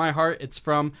dear to my heart. It's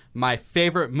from my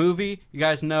favorite movie. You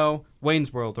guys know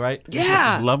Wayne's World, right?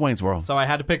 Yeah. I love Wayne's World. So I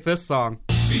had to pick this song.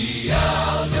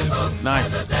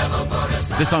 Nice.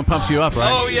 This song pumps you up, right?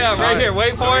 Oh, yeah, right here.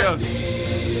 Wait for it.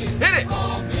 Hit it.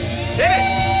 Hit it.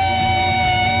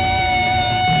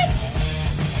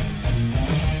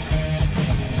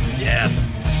 Yes.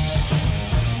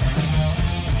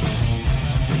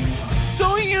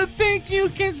 So you think you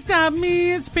can stop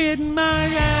me and spit in my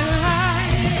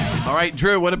eye? All right,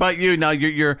 Drew, what about you? Now,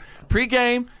 your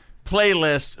pregame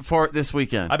playlist for this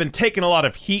weekend. I've been taking a lot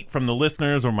of heat from the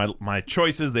listeners or my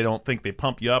choices. They don't think they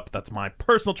pump you up. That's my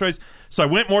personal choice. So I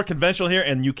went more conventional here,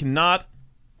 and you cannot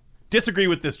disagree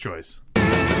with this choice.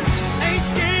 Ain't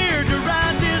scared to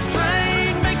ride this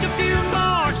train, make a few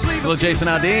marks, leave Little Jason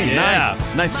Aldean. Yeah.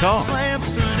 Nice call. Slap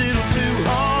just a little too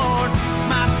hard,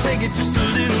 might take it just a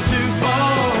little too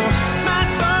far,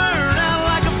 might burn out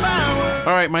like a firework.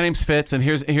 All right, my name's Fitz, and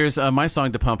here's my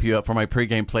song to pump you up for my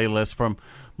pregame playlist from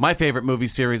my favorite movie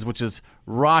series, which is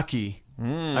Rocky.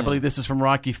 I believe this is from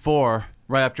Rocky IV,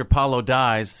 right after Apollo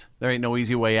dies. There ain't no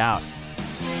easy way out.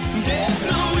 There's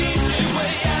no easy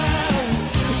way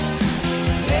out.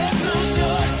 There's no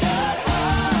shortcut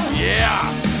home. Yeah.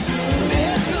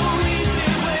 There's no easy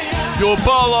way out. Yo,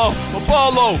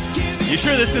 Apollo. You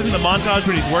sure this isn't the montage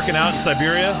when he's working out in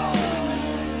Siberia?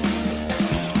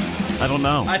 I don't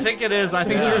know. I think it is. I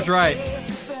think Drew's right.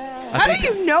 How do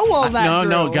you know all that?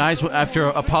 No, guys. After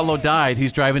Apollo died,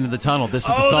 he's driving to the tunnel. This is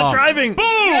the song. Oh, the driving. Boom!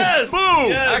 Yes! Boom!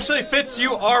 Yes. Actually, Fitz,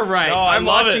 you are right. Oh, I'm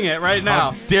love watching it right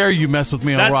now. How dare you mess with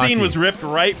me on That Rocky? scene was ripped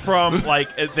right from, like,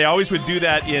 they always would do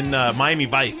that in Miami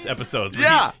Vice episodes. Where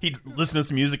Yeah. He'd listen to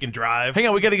some music and drive. Hang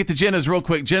on, we got to get to Jenna's real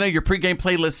quick. Jenna, your pregame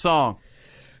playlist song.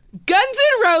 Guns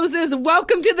N' Roses,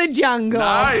 Welcome to the Jungle.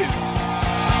 Nice.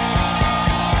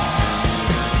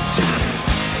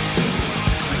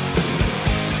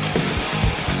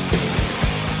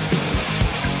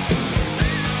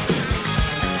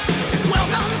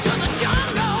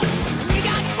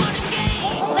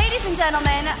 Ladies and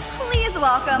gentlemen, please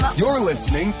welcome. You're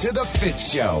listening to The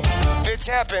Fitz Show. Fitz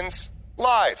happens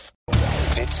live.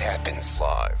 Fitz happens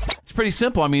live. It's pretty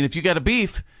simple. I mean, if you got a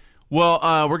beef, well,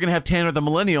 we're going to have Tanner the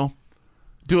Millennial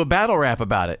do a battle rap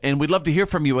about it. And we'd love to hear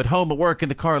from you at home, at work, in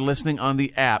the car, listening on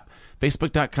the app,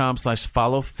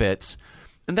 facebook.com/followfitz.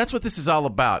 And that's what this is all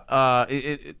about.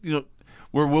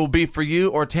 Where we'll beef for you,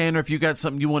 or Tanner, if you got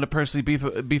something you want to personally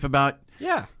beef about,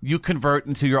 yeah, you convert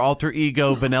into your alter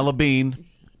ego, Vanilla Bean,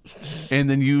 and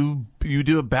then you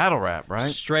do a battle rap,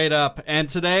 right? Straight up. And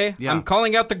today, I'm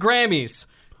calling out the Grammys.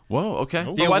 Whoa, okay.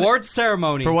 The awards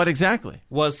ceremony. For what exactly?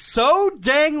 Was so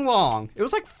dang long. It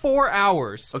was like 4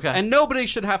 hours. Okay. And nobody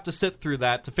should have to sit through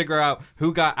that to figure out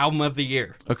who got Album of the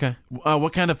Year. Okay.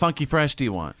 What kind of funky fresh do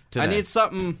you want today? I need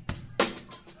something.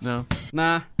 No.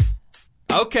 Nah.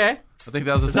 Okay. I think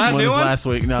that was the same one as last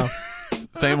week. No.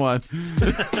 Same one.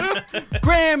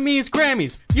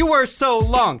 Grammys, you were so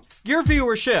long. Your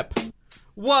viewership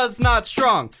was not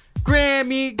strong.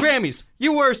 Grammys,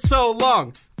 you were so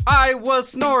long. I was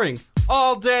snoring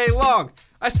all day long.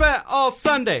 I spent all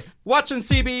Sunday watching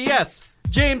CBS.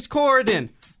 James Corden,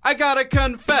 I gotta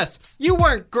confess, you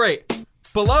weren't great.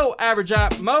 Below average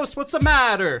at most, what's the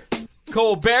matter?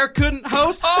 Colbert couldn't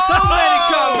host? So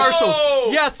many commercials.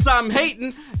 Yes, I'm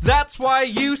hating. That's why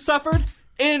you suffered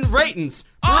in ratings.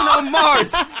 Bruno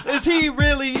Mars, is he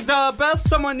really the best?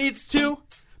 Someone needs to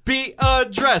be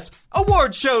addressed.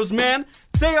 Award shows, man,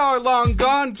 they are long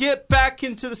gone. Get back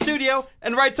into the studio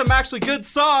and write some actually good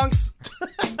songs.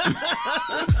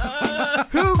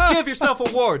 Who give yourself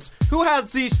awards? Who has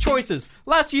these choices?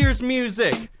 Last year's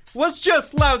music was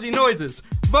just lousy noises.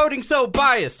 Voting so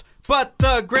biased, but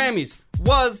the Grammys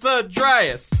was the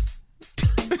driest.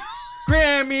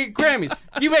 Grammys,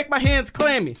 you make my hands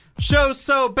clammy. Show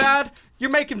so bad, you're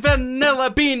making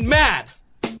Vanilla Bean mad.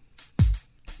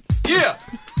 Yeah.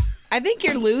 I think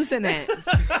you're losing it.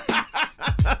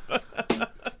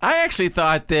 I actually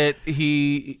thought that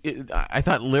I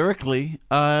thought lyrically,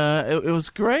 it was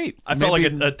great. I felt like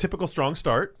a typical strong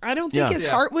start. I don't think his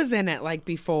heart was in it like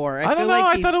before. I don't know.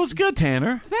 I thought it was good,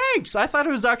 Tanner. Thanks. I thought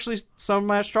it was actually some of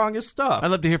my strongest stuff.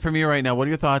 I'd love to hear from you right now. What are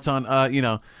your thoughts on,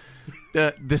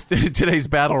 today's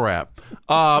battle rap?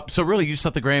 So really, you just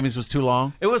thought the Grammys was too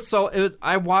long?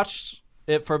 I watched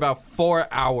it for about 4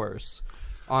 hours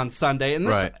on Sunday, and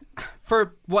this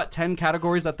for 10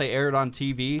 categories that they aired on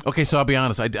TV. Okay, so I'll be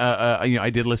honest. I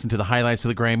did listen to the highlights of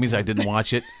the Grammys. I didn't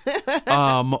watch it.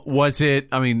 Was it?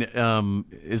 I mean,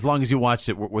 as long as you watched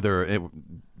it, were there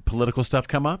political stuff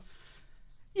come up?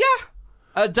 Yeah.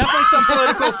 Definitely some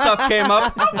political stuff came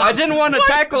up. I didn't want to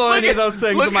tackle any of those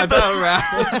things in my battle rap.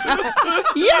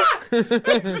 Yeah.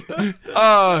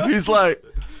 He's like,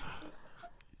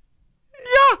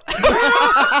 yeah.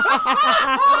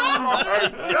 Oh my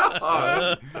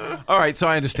God. All right, so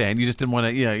I understand. You just didn't want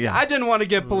to, yeah. I didn't want to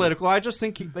get political. I just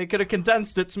think they could have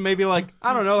condensed it to maybe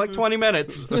 20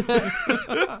 minutes.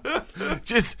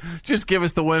 Just give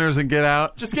us the winners and get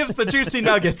out. Just give us the juicy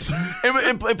nuggets.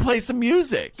 and play some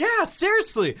music. Yeah,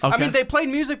 seriously. Okay. I mean, they played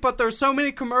music, but there's so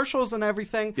many commercials and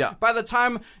everything. Yeah. By the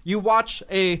time you watch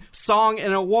a song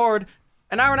and award,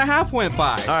 an hour and a half went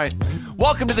by. All right.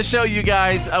 Welcome to the show, you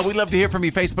guys. We'd love to hear from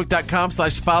you.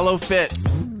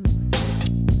 Facebook.com/followfitz.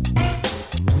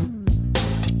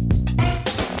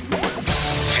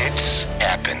 Fitz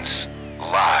happens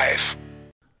live.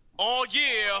 Oh,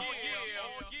 yeah.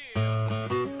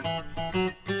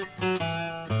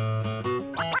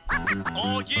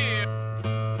 Oh, yeah.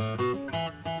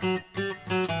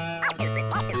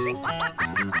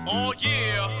 Oh,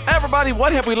 yeah. Everybody,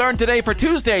 what have we learned today for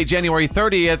Tuesday, January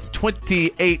 30th,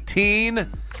 2018?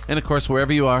 And, of course,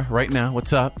 wherever you are right now,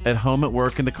 what's up? At home, at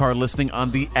work, in the car, listening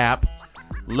on the app.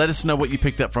 Let us know what you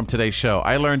picked up from today's show.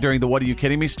 I learned during the What Are You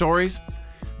Kidding Me stories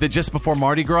that just before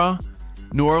Mardi Gras,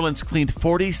 New Orleans cleaned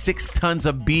 46 tons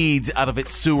of beads out of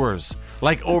its sewers,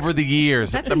 over the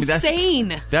years. That's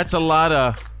insane. That's a lot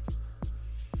of...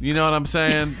 You know what I'm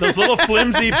saying? Those little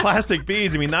flimsy plastic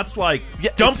beads. I mean, that's like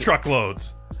dump truck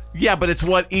loads. Yeah, but it's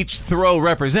what each throw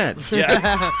represents.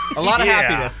 Yeah. A lot of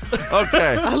happiness.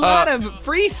 Okay. A lot of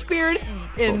free spirit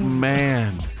in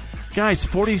Man. Guys,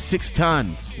 46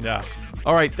 tons. Yeah.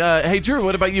 All right. Hey, Drew,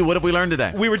 what about you? What have we learned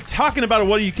today? We were talking about a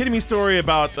What Are You Kidding Me story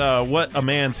about what a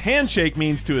man's handshake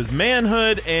means to his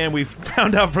manhood, and we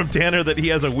found out from Tanner that he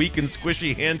has a weak and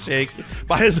squishy handshake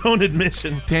by his own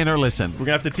admission. Tanner, listen. We're going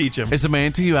to have to teach him. As a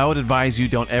man to you, I would advise you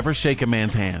don't ever shake a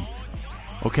man's hand.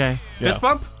 Okay? Fist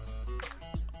bump?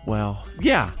 Well,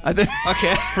 yeah.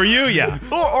 Okay. For you, yeah.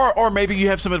 Or maybe you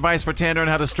have some advice for Tanner on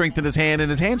how to strengthen his hand in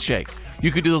his handshake.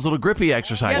 You could do those little grippy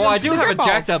exercises. Well, I do have a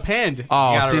jacked up hand.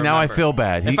 Oh, see, now I feel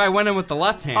bad. If I went in with the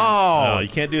left hand. Oh. No, you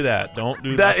can't do that. Don't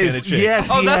do That left-handed is- shake. yes.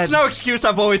 Oh, he that's had- no excuse.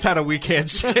 I've always had a weak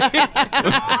handshake.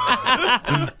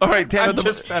 All right, Tanner, I'm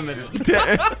just feminine.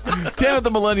 Tanner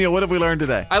the Millennial, what have we learned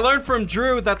today? I learned from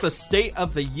Drew that the State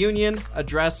of the Union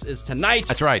address is tonight.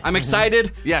 That's right. I'm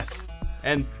excited. Yes.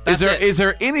 And that's Is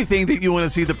there anything that you want to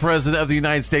see the President of the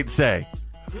United States say?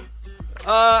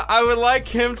 I would like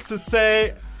him to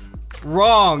say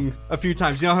wrong a few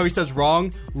times. You know how he says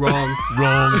wrong? Wrong.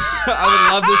 Wrong. I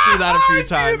would love to see that a few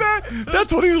times.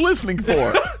 That's what he's listening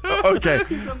for. Okay.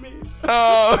 He's amazing.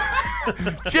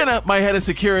 Jenna, my head of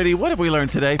security, what have we learned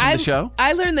today from the show?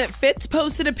 I learned that Fitz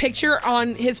posted a picture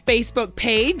on his Facebook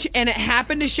page, and it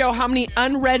happened to show how many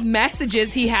unread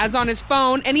messages he has on his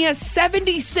phone, and he has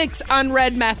 76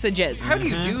 unread messages. How do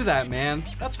you do that, man?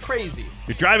 That's crazy.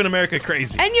 You're driving America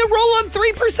crazy. And you roll on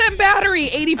 3% battery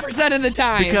 80% of the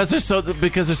time. Because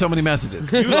there's so many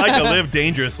messages. You like to live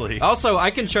dangerously. Also,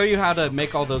 I can show you how to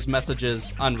make all those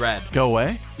messages unread. Go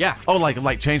away? Yeah. Oh,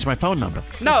 like change my phone number.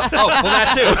 No. Oh, well,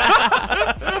 that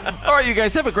too. All right, you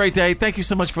guys, have a great day. Thank you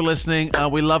so much for listening.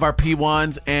 We love our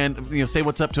P1s, and say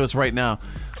what's up to us right now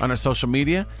on our social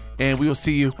media, and we will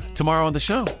see you tomorrow on the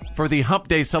show for the Hump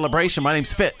Day celebration. My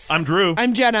name's Fitz. I'm Drew.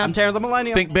 I'm Jenna. I'm Tanner the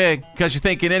Millennial. Think big, because you're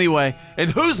thinking anyway. And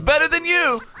who's better than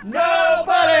you?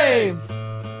 Nobody!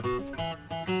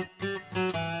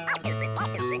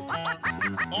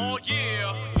 Oh,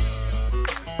 yeah.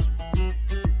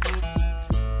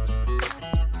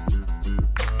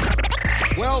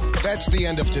 Well, that's the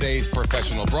end of today's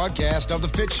professional broadcast of The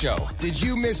Fitz Show. Did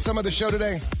you miss some of the show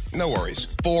today? No worries.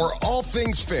 For all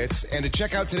things Fitz and to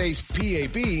check out today's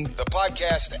PAB, the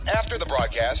podcast after the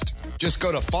broadcast, just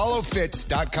go to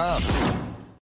followfitz.com.